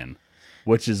being taken,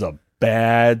 which is a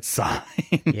bad sign.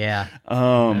 Yeah.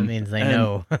 That means they and-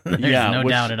 know. There's no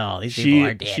which doubt at all. These people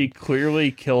are dead. She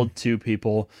clearly killed 2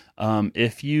 people.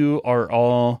 If you are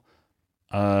all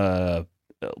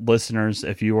listeners,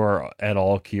 if you are at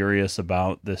all curious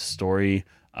about this story,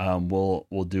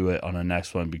 we'll do it on a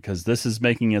next one, because this is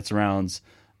making its rounds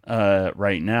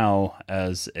right now.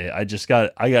 I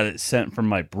got it sent from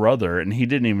my brother, and he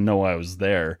didn't even know I was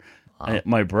there. Wow.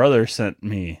 My brother sent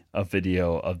me a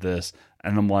video of this,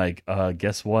 and I'm like,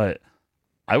 guess what?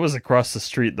 I was across the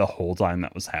street the whole time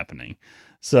that was happening.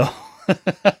 So,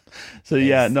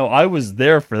 yeah, no, I was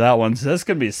there for that one. So that's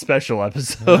gonna be a special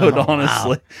episode. Oh,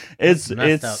 honestly, wow. it's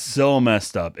messed up. so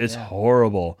messed up. It's Yeah.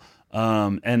 horrible.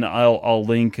 And I'll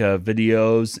link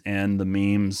videos and the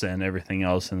memes and everything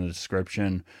else in the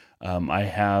description. I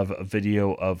have a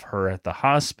video of her at the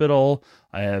hospital.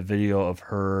 I have video of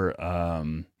her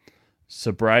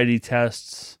sobriety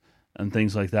tests and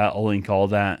things like that. I'll link all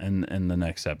that in the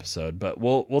next episode. But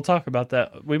we'll talk about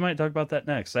that. We might talk about that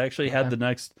next. I actually had the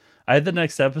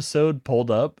next episode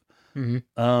pulled up,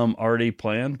 already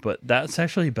planned, but that's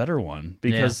actually a better one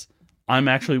because I'm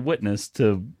actually witness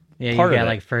to Yeah, you part of got it.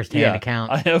 like first-hand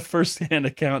account. I have first-hand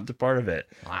account to part of it.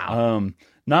 Wow.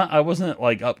 I wasn't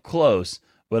like up close,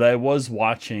 but I was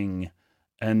watching,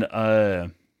 and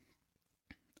I'll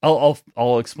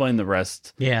explain the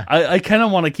rest. Yeah. I kind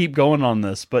of want to keep going on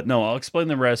this, but no, I'll explain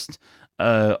the rest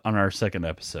on our second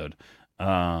episode.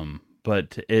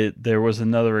 But there was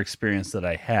another experience that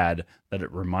I had that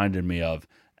it reminded me of,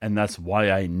 and that's why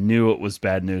I knew it was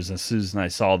bad news as soon as I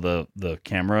saw the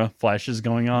camera flashes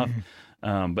going off.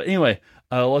 But anyway,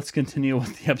 let's continue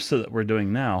with the episode that we're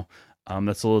doing now.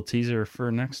 That's a little teaser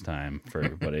for next time for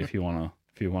everybody if you want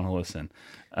to listen.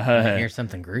 Hear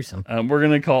something gruesome. We're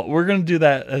gonna do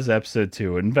that as episode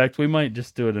 2. In fact, we might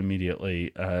just do it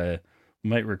immediately. We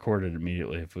might record it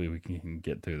immediately if we can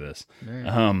get through this.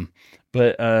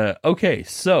 Right. Okay,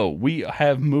 so we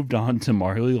have moved on to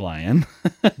Marley Lion.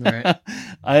 Right.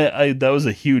 I that was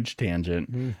a huge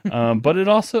tangent. But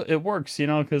it works,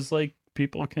 because like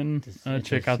people can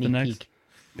check out the next. Peek.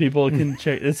 People can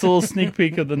check. It's a little sneak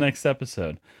peek of the next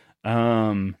episode.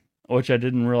 Which I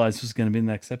didn't realize was going to be the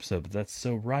next episode, but that's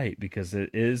so right because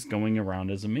it is going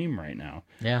around as a meme right now.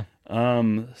 Yeah.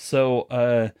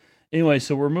 Anyway,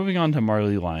 so we're moving on to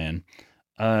Marley Lion.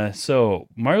 So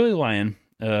Marley Lion,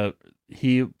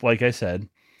 he, like I said,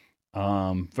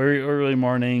 very early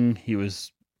morning, he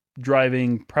was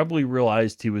driving, probably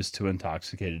realized he was too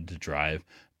intoxicated to drive,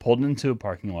 pulled into a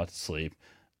parking lot to sleep.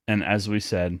 And as we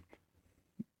said,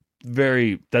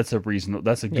 that's a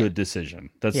good decision.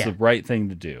 That's the right thing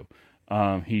to do.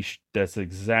 He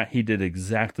did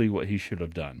exactly what he should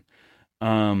have done.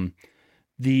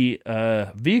 The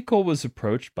vehicle was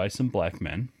approached by some black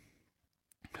men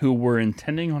who were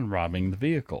intending on robbing the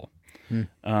vehicle,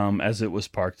 as it was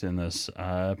parked in this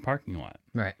parking lot.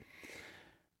 Right.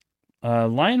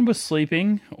 Lion was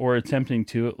sleeping, or attempting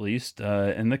to at least,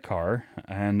 in the car,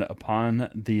 and upon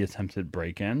the attempted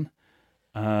break-in,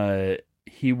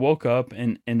 he woke up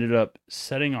and ended up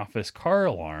setting off his car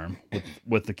alarm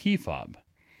with the key fob.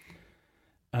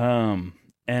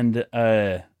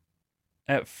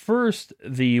 At first,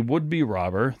 the would-be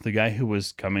robber, the guy who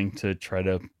was coming to try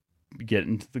to get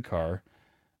into the car,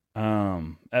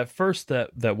 at first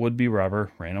that would-be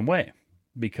robber ran away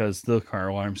because the car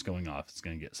alarm's going off. It's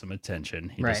going to get some attention.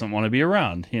 He doesn't want to be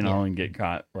around, and get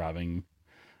caught robbing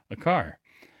a car.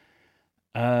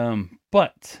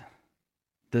 But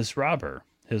this robber,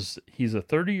 he's a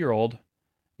 30-year-old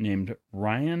named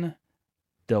Ryan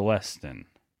DeLeston.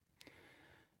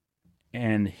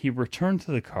 And he returned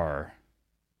to the car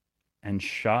and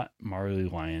shot Marley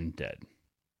Lion dead.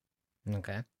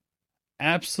 Okay.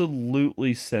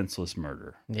 Absolutely senseless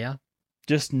murder. Yeah.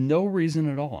 Just no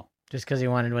reason at all. Just because he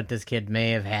wanted what this kid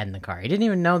may have had in the car. He didn't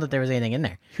even know that there was anything in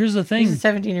there. Here's the thing. He's a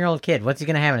 17-year-old kid. What's he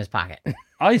going to have in his pocket?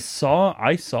 I saw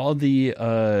the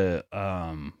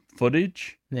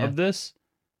footage of this.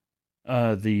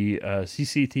 The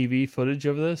CCTV footage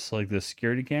of this, like the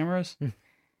security cameras.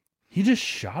 He just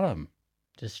shot him.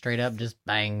 Just straight up, just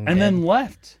bang. And then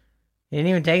left. He didn't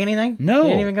even take anything? No. He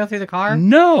didn't even go through the car?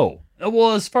 No.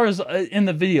 Well, as far as in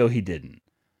the video, he didn't.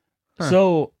 Huh.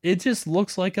 So it just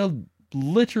looks like a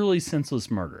literally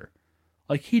senseless murder.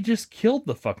 Like he just killed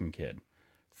the fucking kid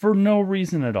for no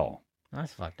reason at all.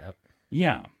 That's fucked up.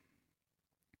 Yeah.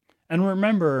 And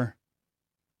remember,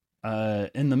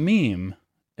 in the meme,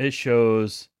 it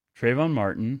shows Trayvon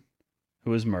Martin,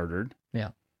 who was murdered.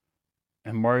 Yeah.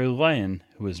 And Marley Lion,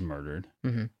 who was murdered.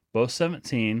 Mm-hmm. Both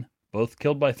 17, both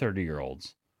killed by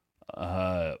 30-year-olds.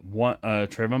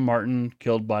 Trayvon Martin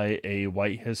killed by a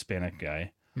white Hispanic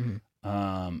guy.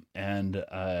 Mm-hmm. And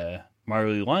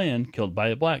Marley Lion killed by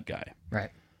a black guy.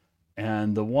 Right.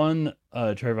 And the one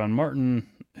Trayvon Martin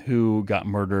who got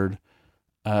murdered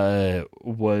it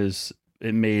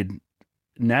made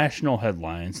national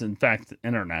headlines, in fact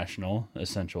international,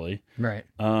 essentially. Right.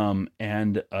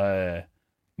 And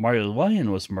Marley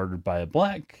Lion was murdered by a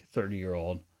black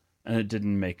 30-year-old, and it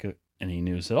didn't make any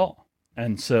news at all.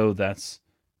 And so that's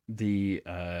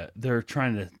they're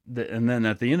trying to, and then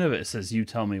at the end of it, it says, "You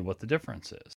tell me what the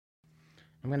difference is."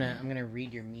 I'm gonna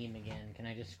read your meme again. Can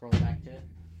I just scroll back to it?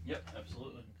 Yep,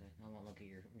 absolutely. Okay. I won't look at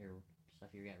your stuff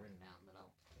you got written down, but I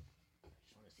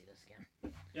just want to see this again.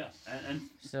 Yeah,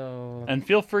 and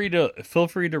feel free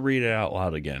to read it out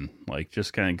loud again. Like,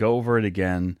 just kind of go over it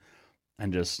again,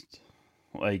 and just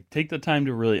like take the time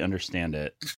to really understand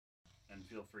it, and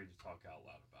feel free to talk out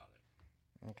loud about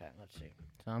it. Okay, let's see.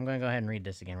 So I'm going to go ahead and read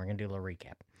this again. We're going to do a little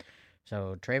recap.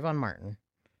 So Trayvon Martin,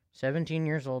 17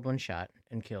 years old when shot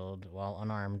and killed while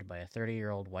unarmed by a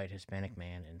 30-year-old white Hispanic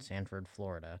man in Sanford,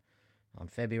 Florida on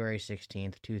February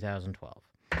 16th, 2012.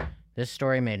 This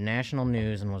story made national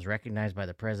news and was recognized by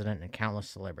the president and countless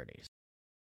celebrities.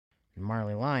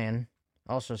 Marley Lion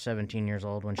also 17 years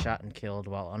old, when shot and killed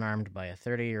while unarmed by a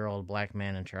 30-year-old black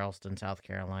man in Charleston, South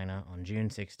Carolina on June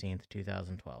 16th,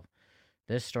 2012.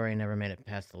 This story never made it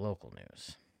past the local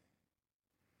news.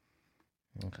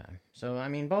 Okay. So, I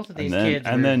mean, both of these kids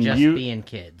were just being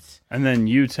kids. And then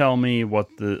you tell me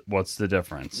what's the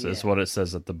difference, is what it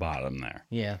says at the bottom there.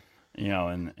 Yeah. You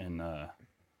know,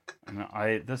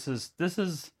 this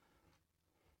is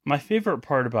my favorite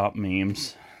part about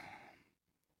memes.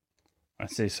 I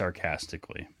say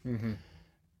sarcastically,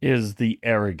 is the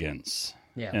arrogance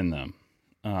in them.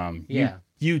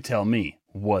 You tell me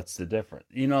what's the difference.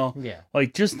 You know,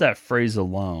 like just that phrase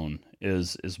alone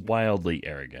is wildly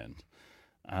arrogant.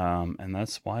 And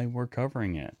that's why we're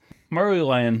covering it. Marley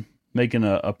Lyon making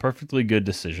a perfectly good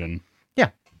decision.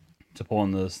 Yeah. To pull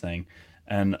into this thing.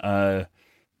 And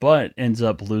but ends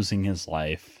up losing his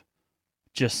life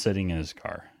just sitting in his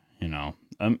car. You know.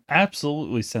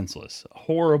 Absolutely senseless.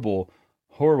 Horrible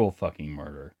fucking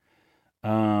murder.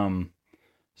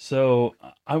 So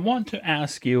I want to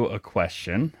ask you a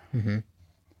question. Mm-hmm.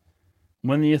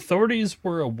 When the authorities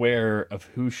were aware of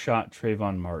who shot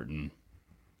Trayvon Martin,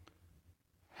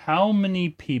 how many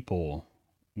people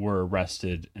were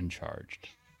arrested and charged?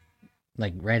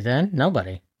 Like right then?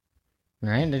 Nobody.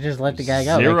 Right? They just let the guy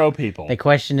go. Zero people. They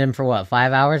questioned him for what,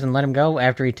 5 hours and let him go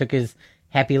after he took his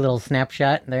happy little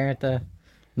snapshot there at the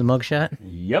mugshot?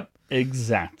 Yep,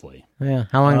 exactly. Yeah.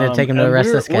 How long did it take him to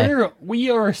arrest this guy?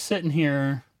 We are sitting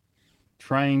here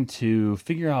trying to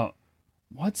figure out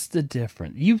what's the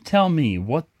difference. You tell me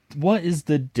what is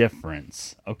the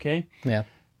difference, okay? Yeah.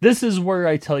 This is where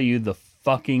I tell you the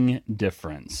fucking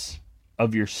difference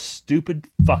of your stupid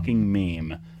fucking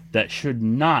meme that should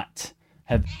not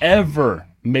have ever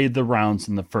made the rounds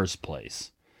in the first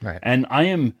place. Right. And I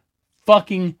am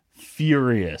fucking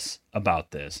furious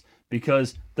about this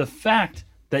because the fact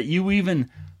that you even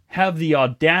have the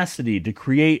audacity to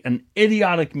create an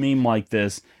idiotic meme like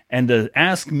this and to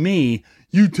ask me,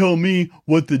 you tell me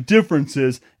what the difference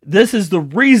is. This is the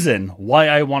reason why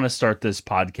I want to start this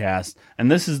podcast.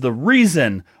 And this is the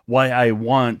reason why I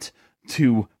want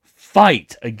to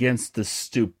fight against the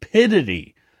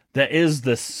stupidity that is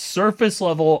the surface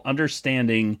level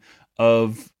understanding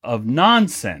of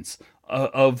nonsense,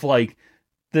 of like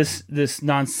this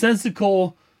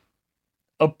nonsensical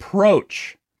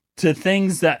approach to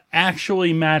things that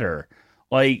actually matter.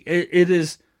 Like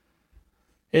it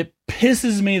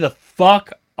pisses me the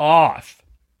fuck off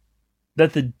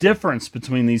that the difference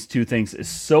between these two things is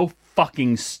so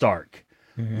fucking stark.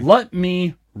 Mm-hmm. Let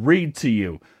me read to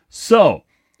you. So,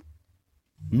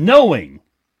 knowing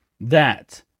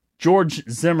that George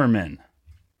Zimmerman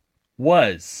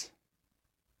was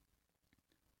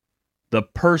the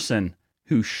person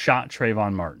who shot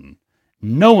Trayvon Martin,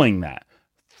 knowing that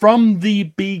from the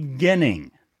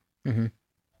beginning,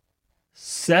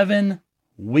 7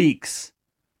 weeks,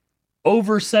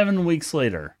 over 7 weeks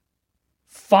later,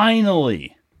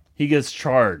 finally he gets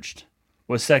charged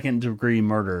with second-degree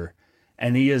murder,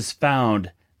 and he is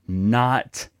found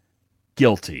not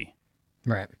guilty.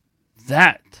 Right.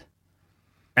 That,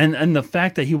 and the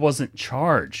fact that he wasn't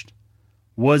charged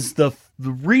was the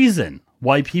reason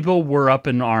why people were up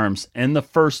in arms in the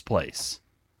first place.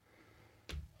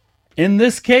 In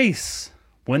this case,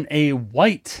 when a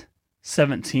white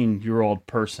 17-year-old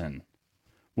person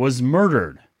was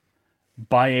murdered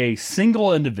by a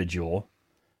single individual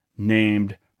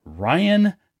named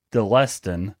Ryan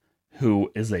DeLeston,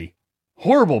 who is a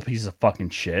horrible piece of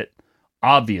fucking shit,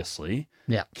 obviously.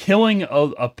 Yeah. Killing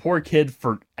a poor kid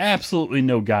for absolutely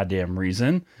no goddamn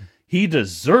reason. He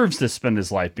deserves to spend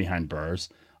his life behind bars.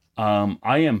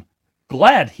 I am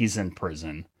glad he's in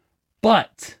prison.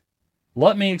 But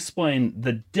let me explain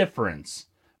the difference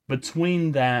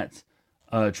between that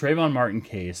Trayvon Martin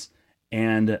case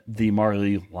and the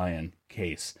Marley Lyon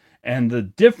case. And the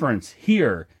difference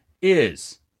here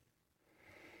is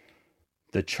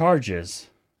the charges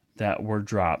that were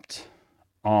dropped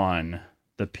on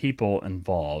the people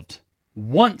involved.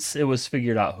 Once it was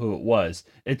figured out who it was,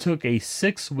 it took a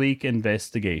 6-week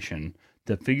investigation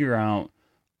to figure out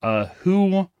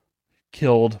who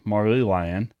killed Marley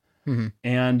Lyon. Mm-hmm.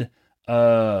 And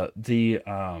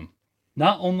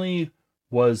not only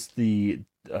was the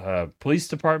police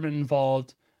department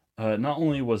involved, not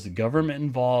only was the government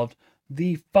involved,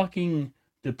 the fucking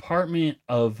Department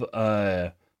of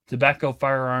Tobacco,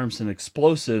 Firearms, and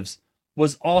Explosives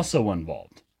was also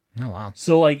involved. Oh, wow.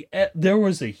 So, like, there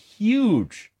was a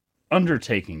huge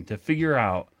undertaking to figure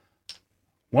out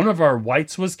one of our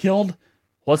whites was killed.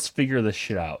 Let's figure this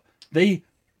shit out. They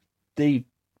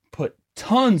put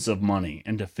tons of money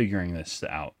into figuring this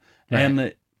out. Right.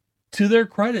 And to their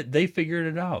credit, they figured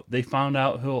it out. They found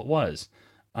out who it was.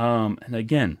 And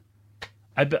again,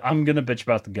 I'm going to bitch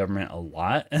about the government a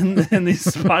lot in these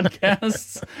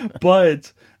podcasts,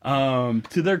 but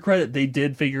to their credit, they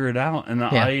did figure it out. And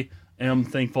I am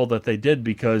thankful that they did,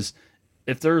 because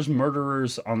if there's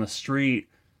murderers on the street,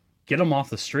 get them off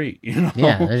the street, you know?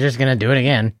 Yeah, they're just going to do it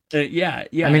again. Yeah.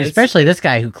 I mean, especially this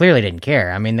guy who clearly didn't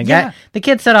care. I mean, the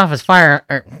kid set off his fire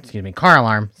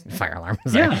alarm. Sorry.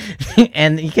 Yeah.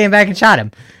 And he came back and shot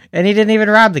him. And he didn't even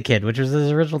rob the kid, which was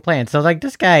his original plan. So, like,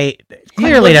 this guy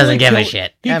clearly doesn't give a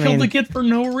shit. He killed the kid for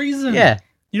no reason. Yeah.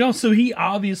 You know, so he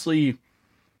obviously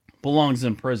belongs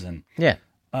in prison. Yeah.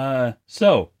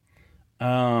 So,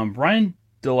 Brian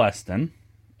DeLeston,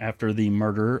 after the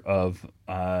murder of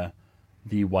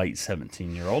the white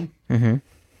 17-year-old,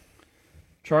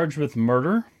 charged with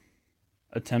murder,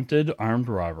 attempted armed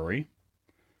robbery,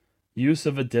 use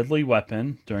of a deadly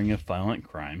weapon during a violent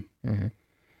crime,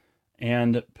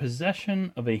 and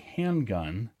possession of a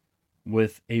handgun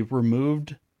with a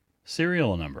removed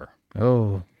serial number.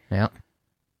 Oh, yeah.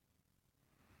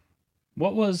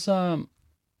 What was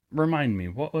remind me,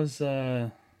 what was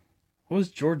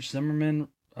George Zimmerman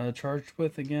charged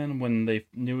with again when they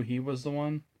knew he was the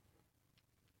one?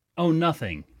 Oh,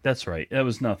 nothing. That's right. That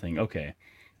was nothing. Okay.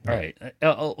 All right.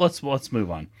 Let's move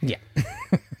on. Yeah.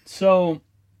 So,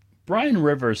 Brian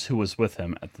Rivers, who was with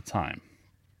him at the time,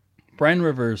 Brian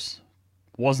Rivers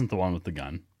wasn't the one with the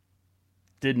gun,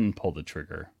 didn't pull the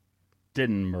trigger,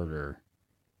 didn't murder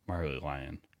Marley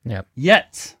Lyon. Yep.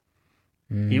 Yet,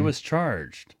 he was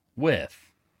charged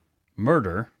with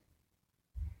murder,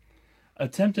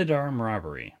 attempted armed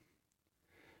robbery,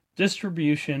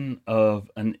 distribution of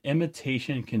an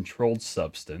imitation controlled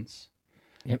substance,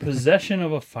 possession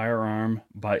of a firearm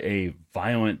by a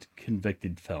violent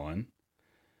convicted felon,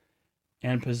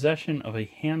 and possession of a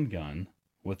handgun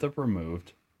with a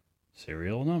removed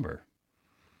serial number.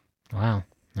 Wow.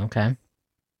 Okay.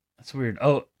 That's weird.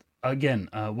 Oh, again,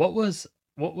 what was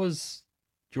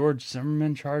George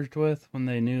Zimmerman charged with when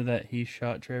they knew that he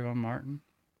shot Trayvon Martin?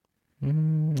 I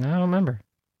don't remember.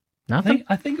 Nothing?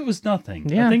 I think it was nothing.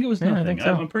 Yeah. I think it was nothing. I think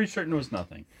so. I'm pretty certain it was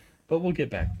nothing. But we'll get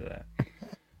back to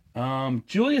that.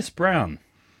 Julius Brown,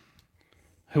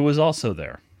 who was also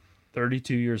there,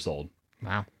 32 years old.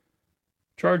 Wow.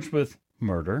 Charged with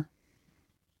murder.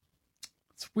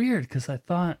 It's weird because I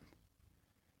thought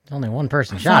Only one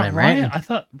person shot him, right? I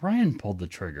thought Ryan pulled the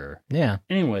trigger. Yeah.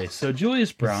 Anyway, so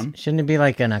Julius Brown. Shouldn't it be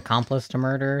like an accomplice to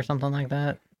murder or something like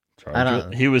that?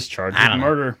 He was charged with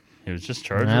murder. He was just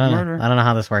charged with murder. I don't know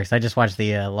how this works. I just watch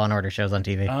the Law and Order shows on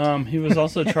TV. He was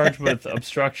also charged with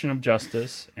obstruction of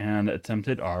justice and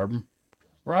attempted armed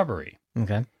robbery.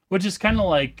 Okay. Which is kind of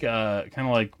like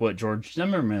what George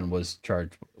Zimmerman was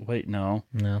charged with. Wait, no.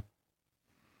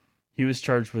 He was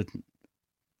charged with.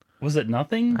 Was it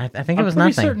nothing? I think it was nothing.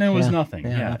 I'm pretty certain it was nothing.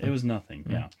 Yeah, it was nothing.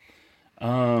 Yeah.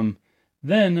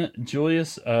 Then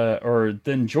George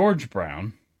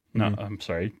Brown. No, I'm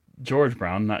sorry. George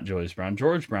Brown, not Julius Brown.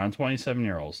 George Brown, 27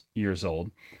 years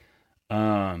old.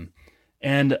 And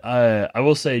I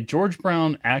will say George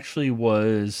Brown actually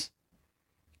was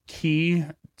key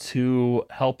to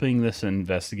helping this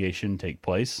investigation take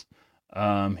place.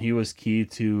 He was key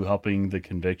to helping the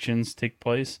convictions take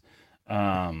place.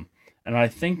 And I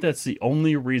think that's the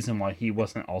only reason why he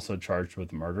wasn't also charged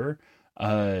with murder.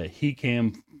 He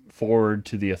came forward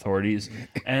to the authorities,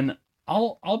 and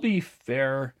I'll be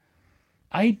fair.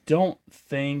 I don't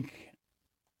think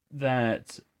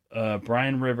that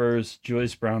Brian Rivers,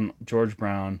 Julius Brown, George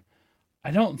Brown, I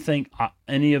don't think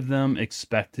any of them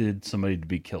expected somebody to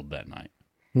be killed that night.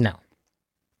 No.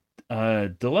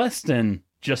 DeLeston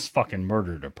just fucking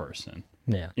murdered a person.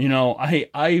 Yeah. You know, I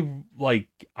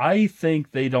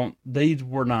think they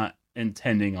were not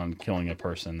intending on killing a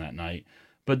person that night,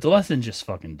 but DeLeston just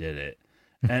fucking did it.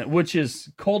 And which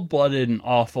is cold-blooded and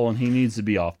awful, and he needs to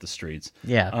be off the streets.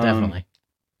 Yeah, definitely.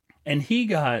 And he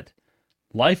got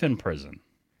life in prison.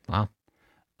 Wow.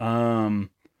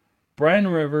 Brian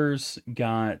Rivers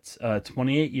got a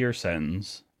 28-year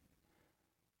sentence.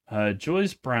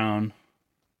 Julius Brown,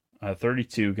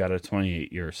 32, got a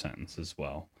 28-year sentence as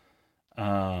well.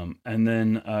 And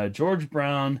then George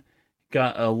Brown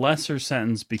got a lesser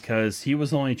sentence because he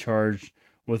was only charged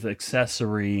with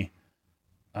accessory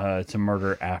to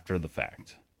murder after the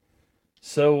fact.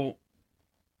 So,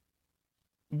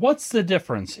 what's the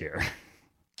difference here?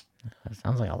 That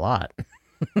sounds like a lot.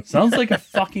 Sounds like a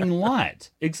fucking lot.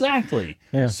 Exactly.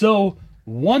 Yeah. So,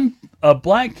 a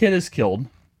black kid is killed,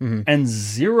 and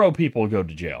 0 people go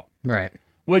to jail. Right.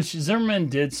 Which Zimmerman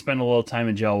did spend a little time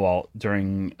in jail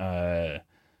during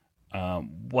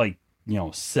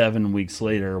 7 weeks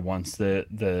later, once it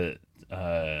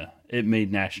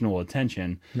made national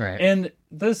attention. Right. And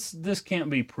this can't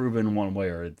be proven one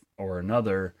way or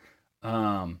another.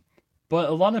 But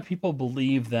a lot of people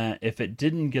believe that if it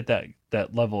didn't get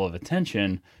that level of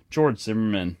attention, George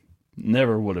Zimmerman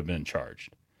never would have been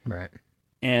charged. Right.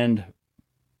 And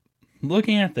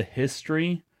looking at the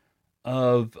history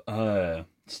of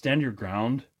stand your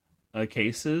ground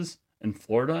cases in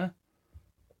Florida,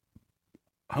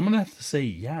 I'm going to have to say,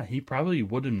 yeah, he probably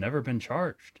would have never been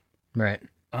charged. Right.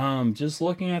 Just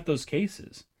looking at those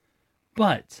cases.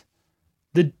 But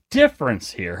the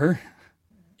difference here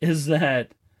is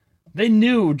that they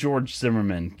knew George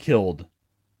Zimmerman killed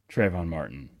Trayvon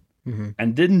Martin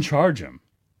and didn't charge him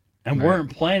and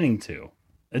weren't planning to.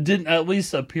 It didn't at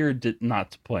least appear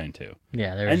not to plan to.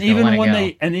 Yeah, and even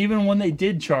when they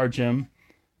did charge him,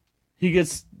 he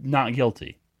gets not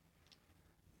guilty.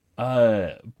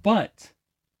 But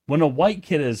when a white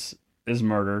kid is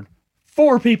murdered,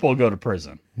 4 people go to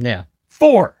prison. Yeah.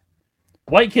 4.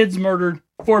 White kids murdered,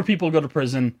 4 people go to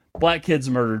prison. Black kids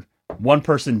murdered, 1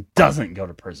 person doesn't go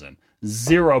to prison.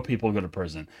 0 people go to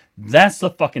prison. That's the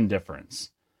fucking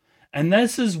difference. And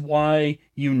this is why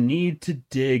you need to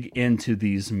dig into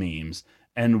these memes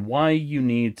and why you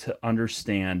need to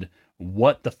understand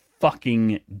what the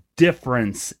fucking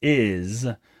difference is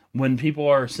when people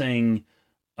are saying,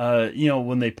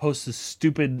 when they post the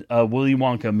stupid Willy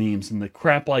Wonka memes and the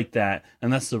crap like that.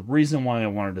 And that's the reason why I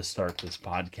wanted to start this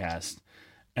podcast.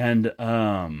 And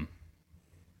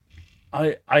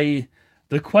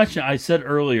the question I said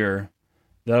earlier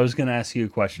that I was going to ask you a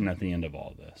question at the end of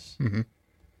all this. Mm-hmm.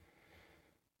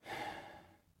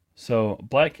 So,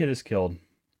 black kid is killed.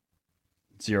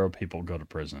 0 people go to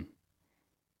prison.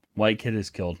 White kid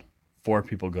is killed. 4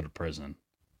 people go to prison.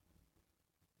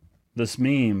 This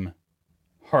meme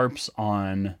harps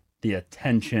on the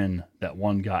attention that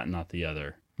one got, not the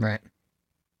other. Right.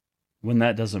 When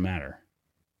that doesn't matter.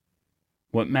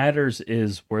 What matters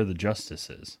is where the justice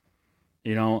is.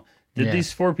 Did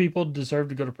these 4 people deserve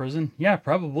to go to prison? Yeah,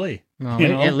 probably. Well,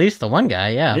 at least the one guy,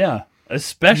 yeah. Yeah.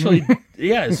 Especially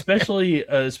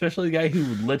the guy who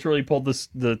literally pulled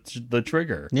the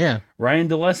trigger. Yeah. Ryan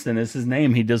DeLeston is his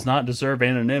name. He does not deserve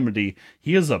anonymity.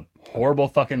 He is a horrible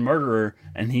fucking murderer,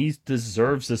 and he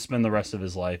deserves to spend the rest of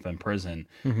his life in prison.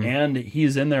 Mm-hmm. And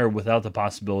he's in there without the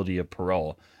possibility of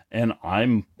parole. And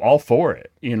I'm all for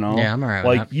it, Yeah, I'm all right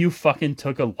with that. You fucking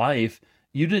took a life.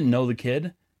 You didn't know the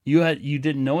kid. You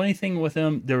didn't know anything with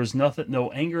him. There was nothing,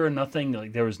 no anger or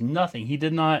nothing. There was nothing. He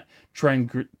did not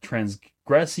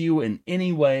transgress you in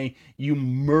any way. You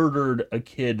murdered a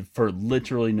kid for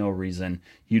literally no reason.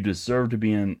 You deserve to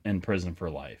be in prison for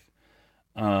life.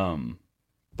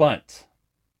 But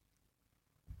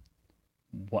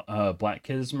black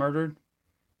kid is murdered.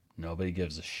 Nobody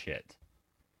gives a shit.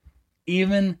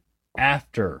 Even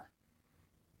after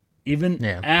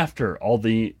all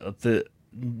the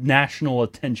national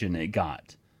attention it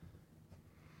got.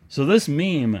 So this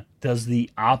meme does the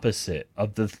opposite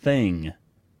of the thing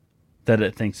that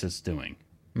it thinks it's doing.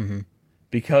 Mm-hmm.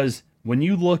 Because when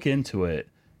you look into it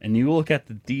and you look at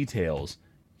the details,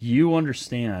 you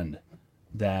understand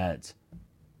that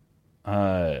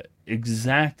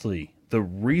exactly the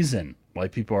reason why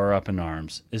people are up in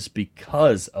arms is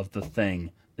because of the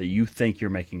thing that you think you're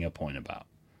making a point about.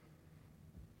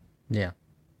 Yeah.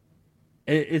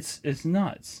 It's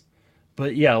nuts.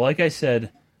 But yeah, like I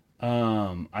said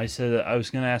I was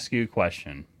going to ask you a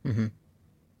question. Mm-hmm.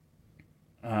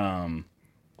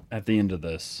 At the end of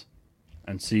this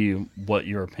and see what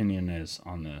your opinion is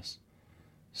on this.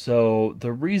 So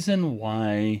the reason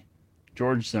why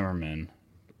George Zimmerman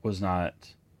was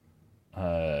not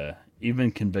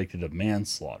even convicted of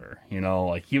manslaughter,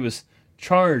 he was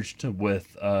charged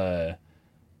with murder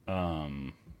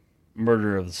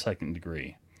of the second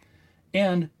degree.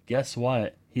 And guess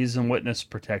what? He's in witness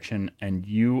protection, and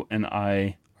you and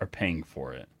I are paying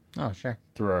for it. Oh, sure.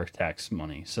 Through our tax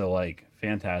money. So,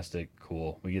 fantastic,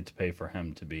 cool. We get to pay for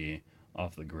him to be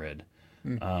off the grid,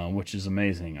 which is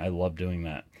amazing. I love doing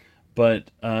that.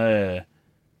 But the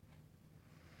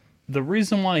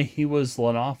reason why he was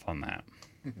let off on that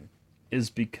is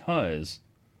because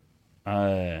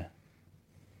of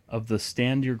the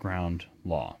stand your ground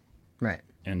law. Right.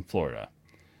 In Florida.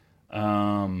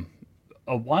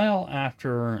 A while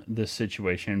after this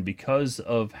situation, because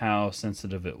of how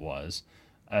sensitive it was,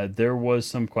 there was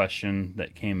some question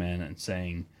that came in and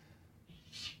saying,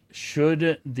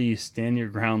 should the stand your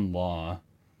ground law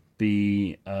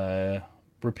be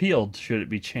repealed? Should it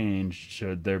be changed?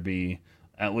 Should there be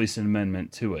at least an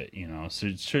amendment to it?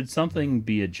 So should something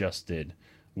be adjusted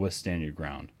with stand your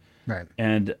ground? Right.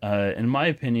 And in my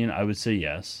opinion, I would say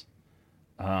yes.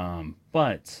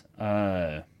 But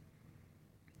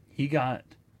he got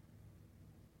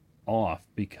off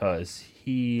because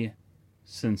he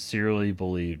sincerely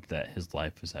believed that his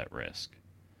life was at risk.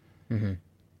 Mm-hmm.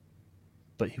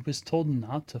 But he was told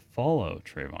not to follow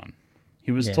Trayvon.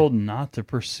 He was Yeah. told not to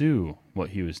pursue what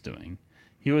he was doing.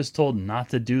 He was told not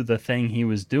to do the thing he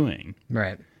was doing.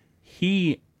 Right.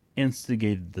 He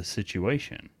instigated the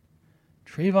situation.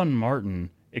 Trayvon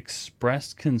Martin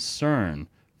expressed concern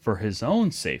for his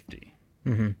own safety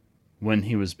when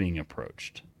he was being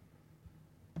approached.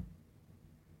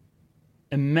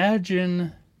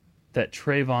 Imagine that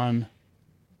Trayvon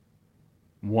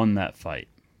won that fight.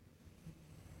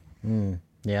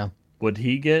 Yeah. Would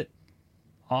he get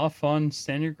off on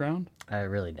Stand Your Ground? I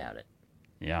really doubt it.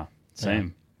 Yeah,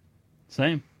 same.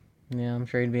 Same. Yeah, I'm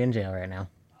sure he'd be in jail right now.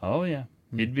 Oh, yeah.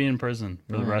 He'd be in prison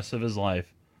for the rest of his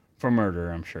life for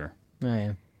murder, I'm sure. Oh,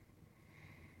 yeah.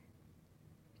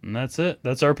 And that's it.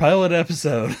 That's our pilot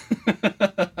episode.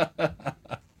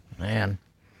 Man,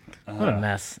 what a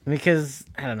mess. Because,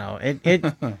 I don't know, it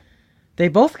they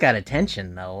both got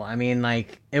attention, though. I mean,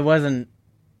 like, it wasn't,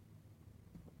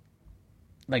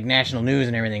 like, national news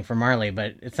and everything for Marley,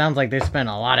 but it sounds like they spent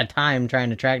a lot of time trying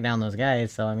to track down those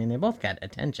guys, so, I mean, they both got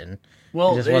attention.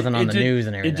 Well, it just wasn't on the news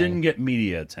and everything. It didn't get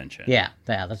media attention. Yeah,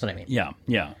 that's what I mean. Yeah.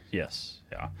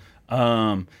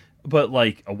 But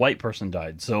like a white person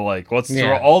died, so like let's Yeah.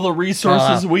 throw all the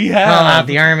resources we have. Call out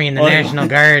the Army and the National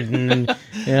Guard and,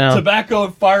 you know. Tobacco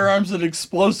and firearms and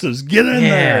explosives. Get in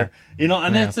there. You know,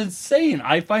 and that's insane.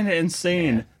 I find it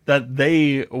insane that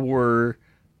they were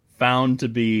found to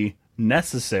be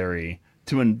necessary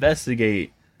to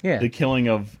investigate the killing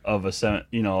of a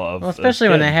Well, especially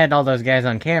when they had all those guys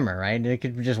on camera, right? They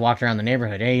could just walk around the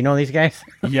neighborhood. Hey, you know these guys?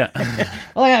 Yeah.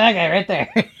 Oh, yeah, that guy right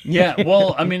there. Yeah.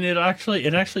 Well, I mean, it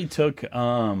actually took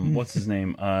what's his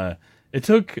name? It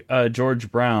took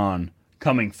George Brown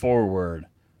coming forward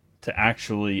to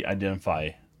actually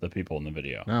identify the people in the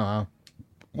video. Oh, wow.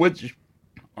 Which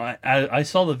I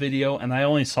saw the video and I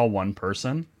only saw one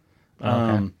person.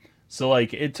 Okay. So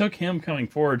like it took him coming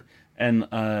forward and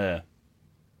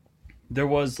there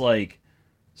was like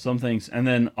some things, and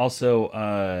then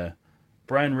also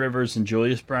Brian Rivers and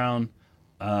Julius Brown,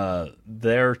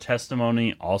 their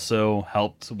testimony also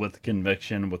helped with the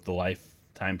conviction, with the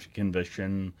lifetime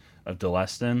conviction of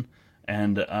DeLeston,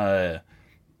 and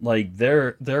like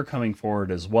their coming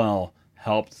forward as well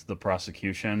helped the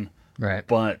prosecution, Right.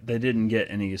 but they didn't get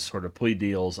any sort of plea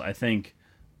deals. I think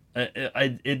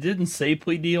it didn't say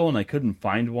plea deal, and I couldn't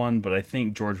find one, but I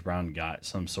think George Brown got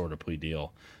some sort of plea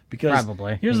deal. Because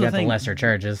Probably. here's You the got thing. the lesser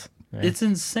charges. Yeah. It's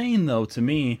insane, though, to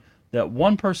me, that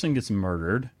one person gets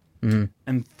murdered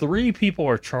and 3 people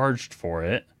are charged for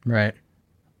it. Right.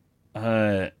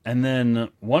 And then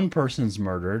one person's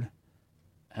murdered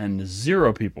and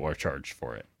 0 people are charged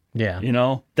for it. Yeah. You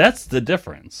know, that's the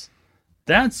difference.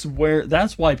 That's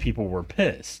why people were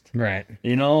pissed. Right.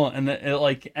 You know, and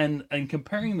and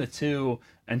comparing the two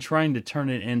and trying to turn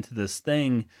it into this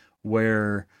thing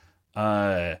where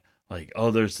like,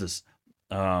 oh, there's this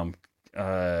what's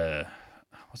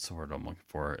the word I'm looking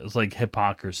for? It's like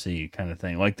hypocrisy kind of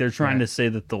thing. Like they're trying to say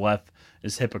that the left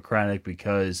is hypocritic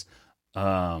because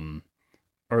or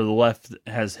the left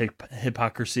has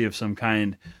hypocrisy of some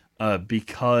kind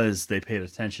because they paid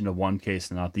attention to one case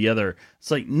and not the other.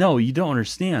 It's like, no, you don't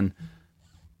understand.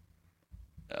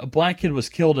 A black kid was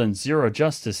killed and 0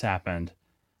 justice happened,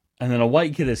 and then a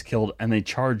white kid is killed and they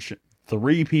charge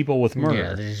 3 people with murder.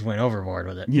 Yeah, they just went overboard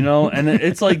with it. You know, and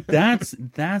it's like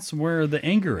that's where the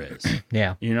anger is.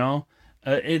 Yeah. You know,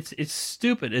 it's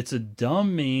stupid. It's a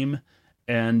dumb meme,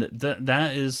 and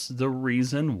that is the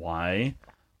reason why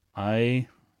I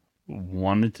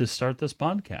wanted to start this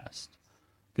podcast,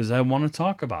 because I want to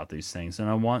talk about these things and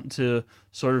I want to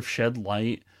sort of shed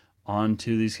light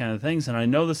onto these kind of things. And I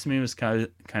know this meme is kind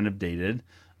of dated,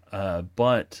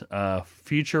 but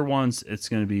future ones, it's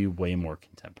going to be way more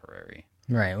contemporary.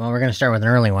 Right. Well, we're going to start with an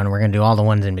early one. We're going to do all the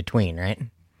ones in between, right?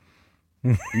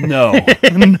 No,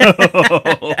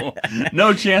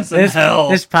 no chance in hell.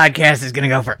 This podcast is going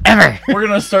to go forever. We're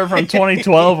going to start from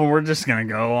 2012 and we're just going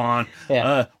to go on.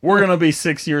 Yeah. We're going to be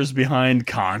 6 years behind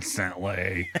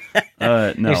constantly.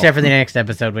 No. Except for the next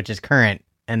episode, which is current.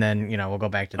 And then, we'll go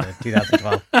back to the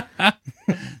 2012.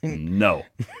 No.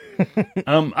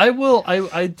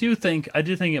 I do think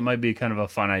it might be kind of a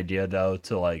fun idea, though,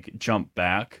 to like jump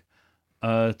back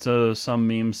to some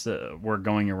memes that were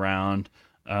going around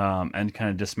and kind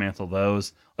of dismantle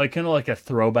those, like kind of like a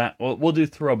throwback. We'll do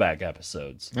throwback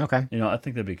episodes. Okay. I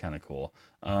think that'd be kind of cool.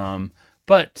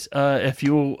 But if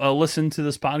you listen to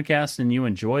this podcast and you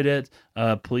enjoyed it,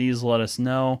 please let us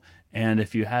know. And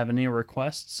if you have any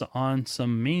requests on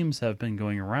some memes that have been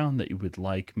going around that you would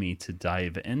like me to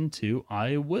dive into,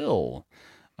 I will.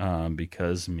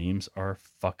 Because memes are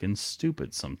fucking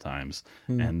stupid sometimes,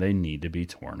 and they need to be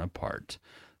torn apart.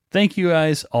 Thank you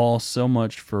guys all so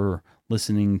much for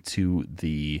listening to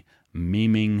the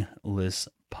Meaningless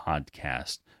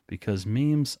podcast, because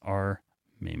memes are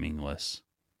meaningless.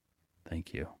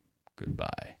 Thank you.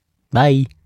 Goodbye. Bye.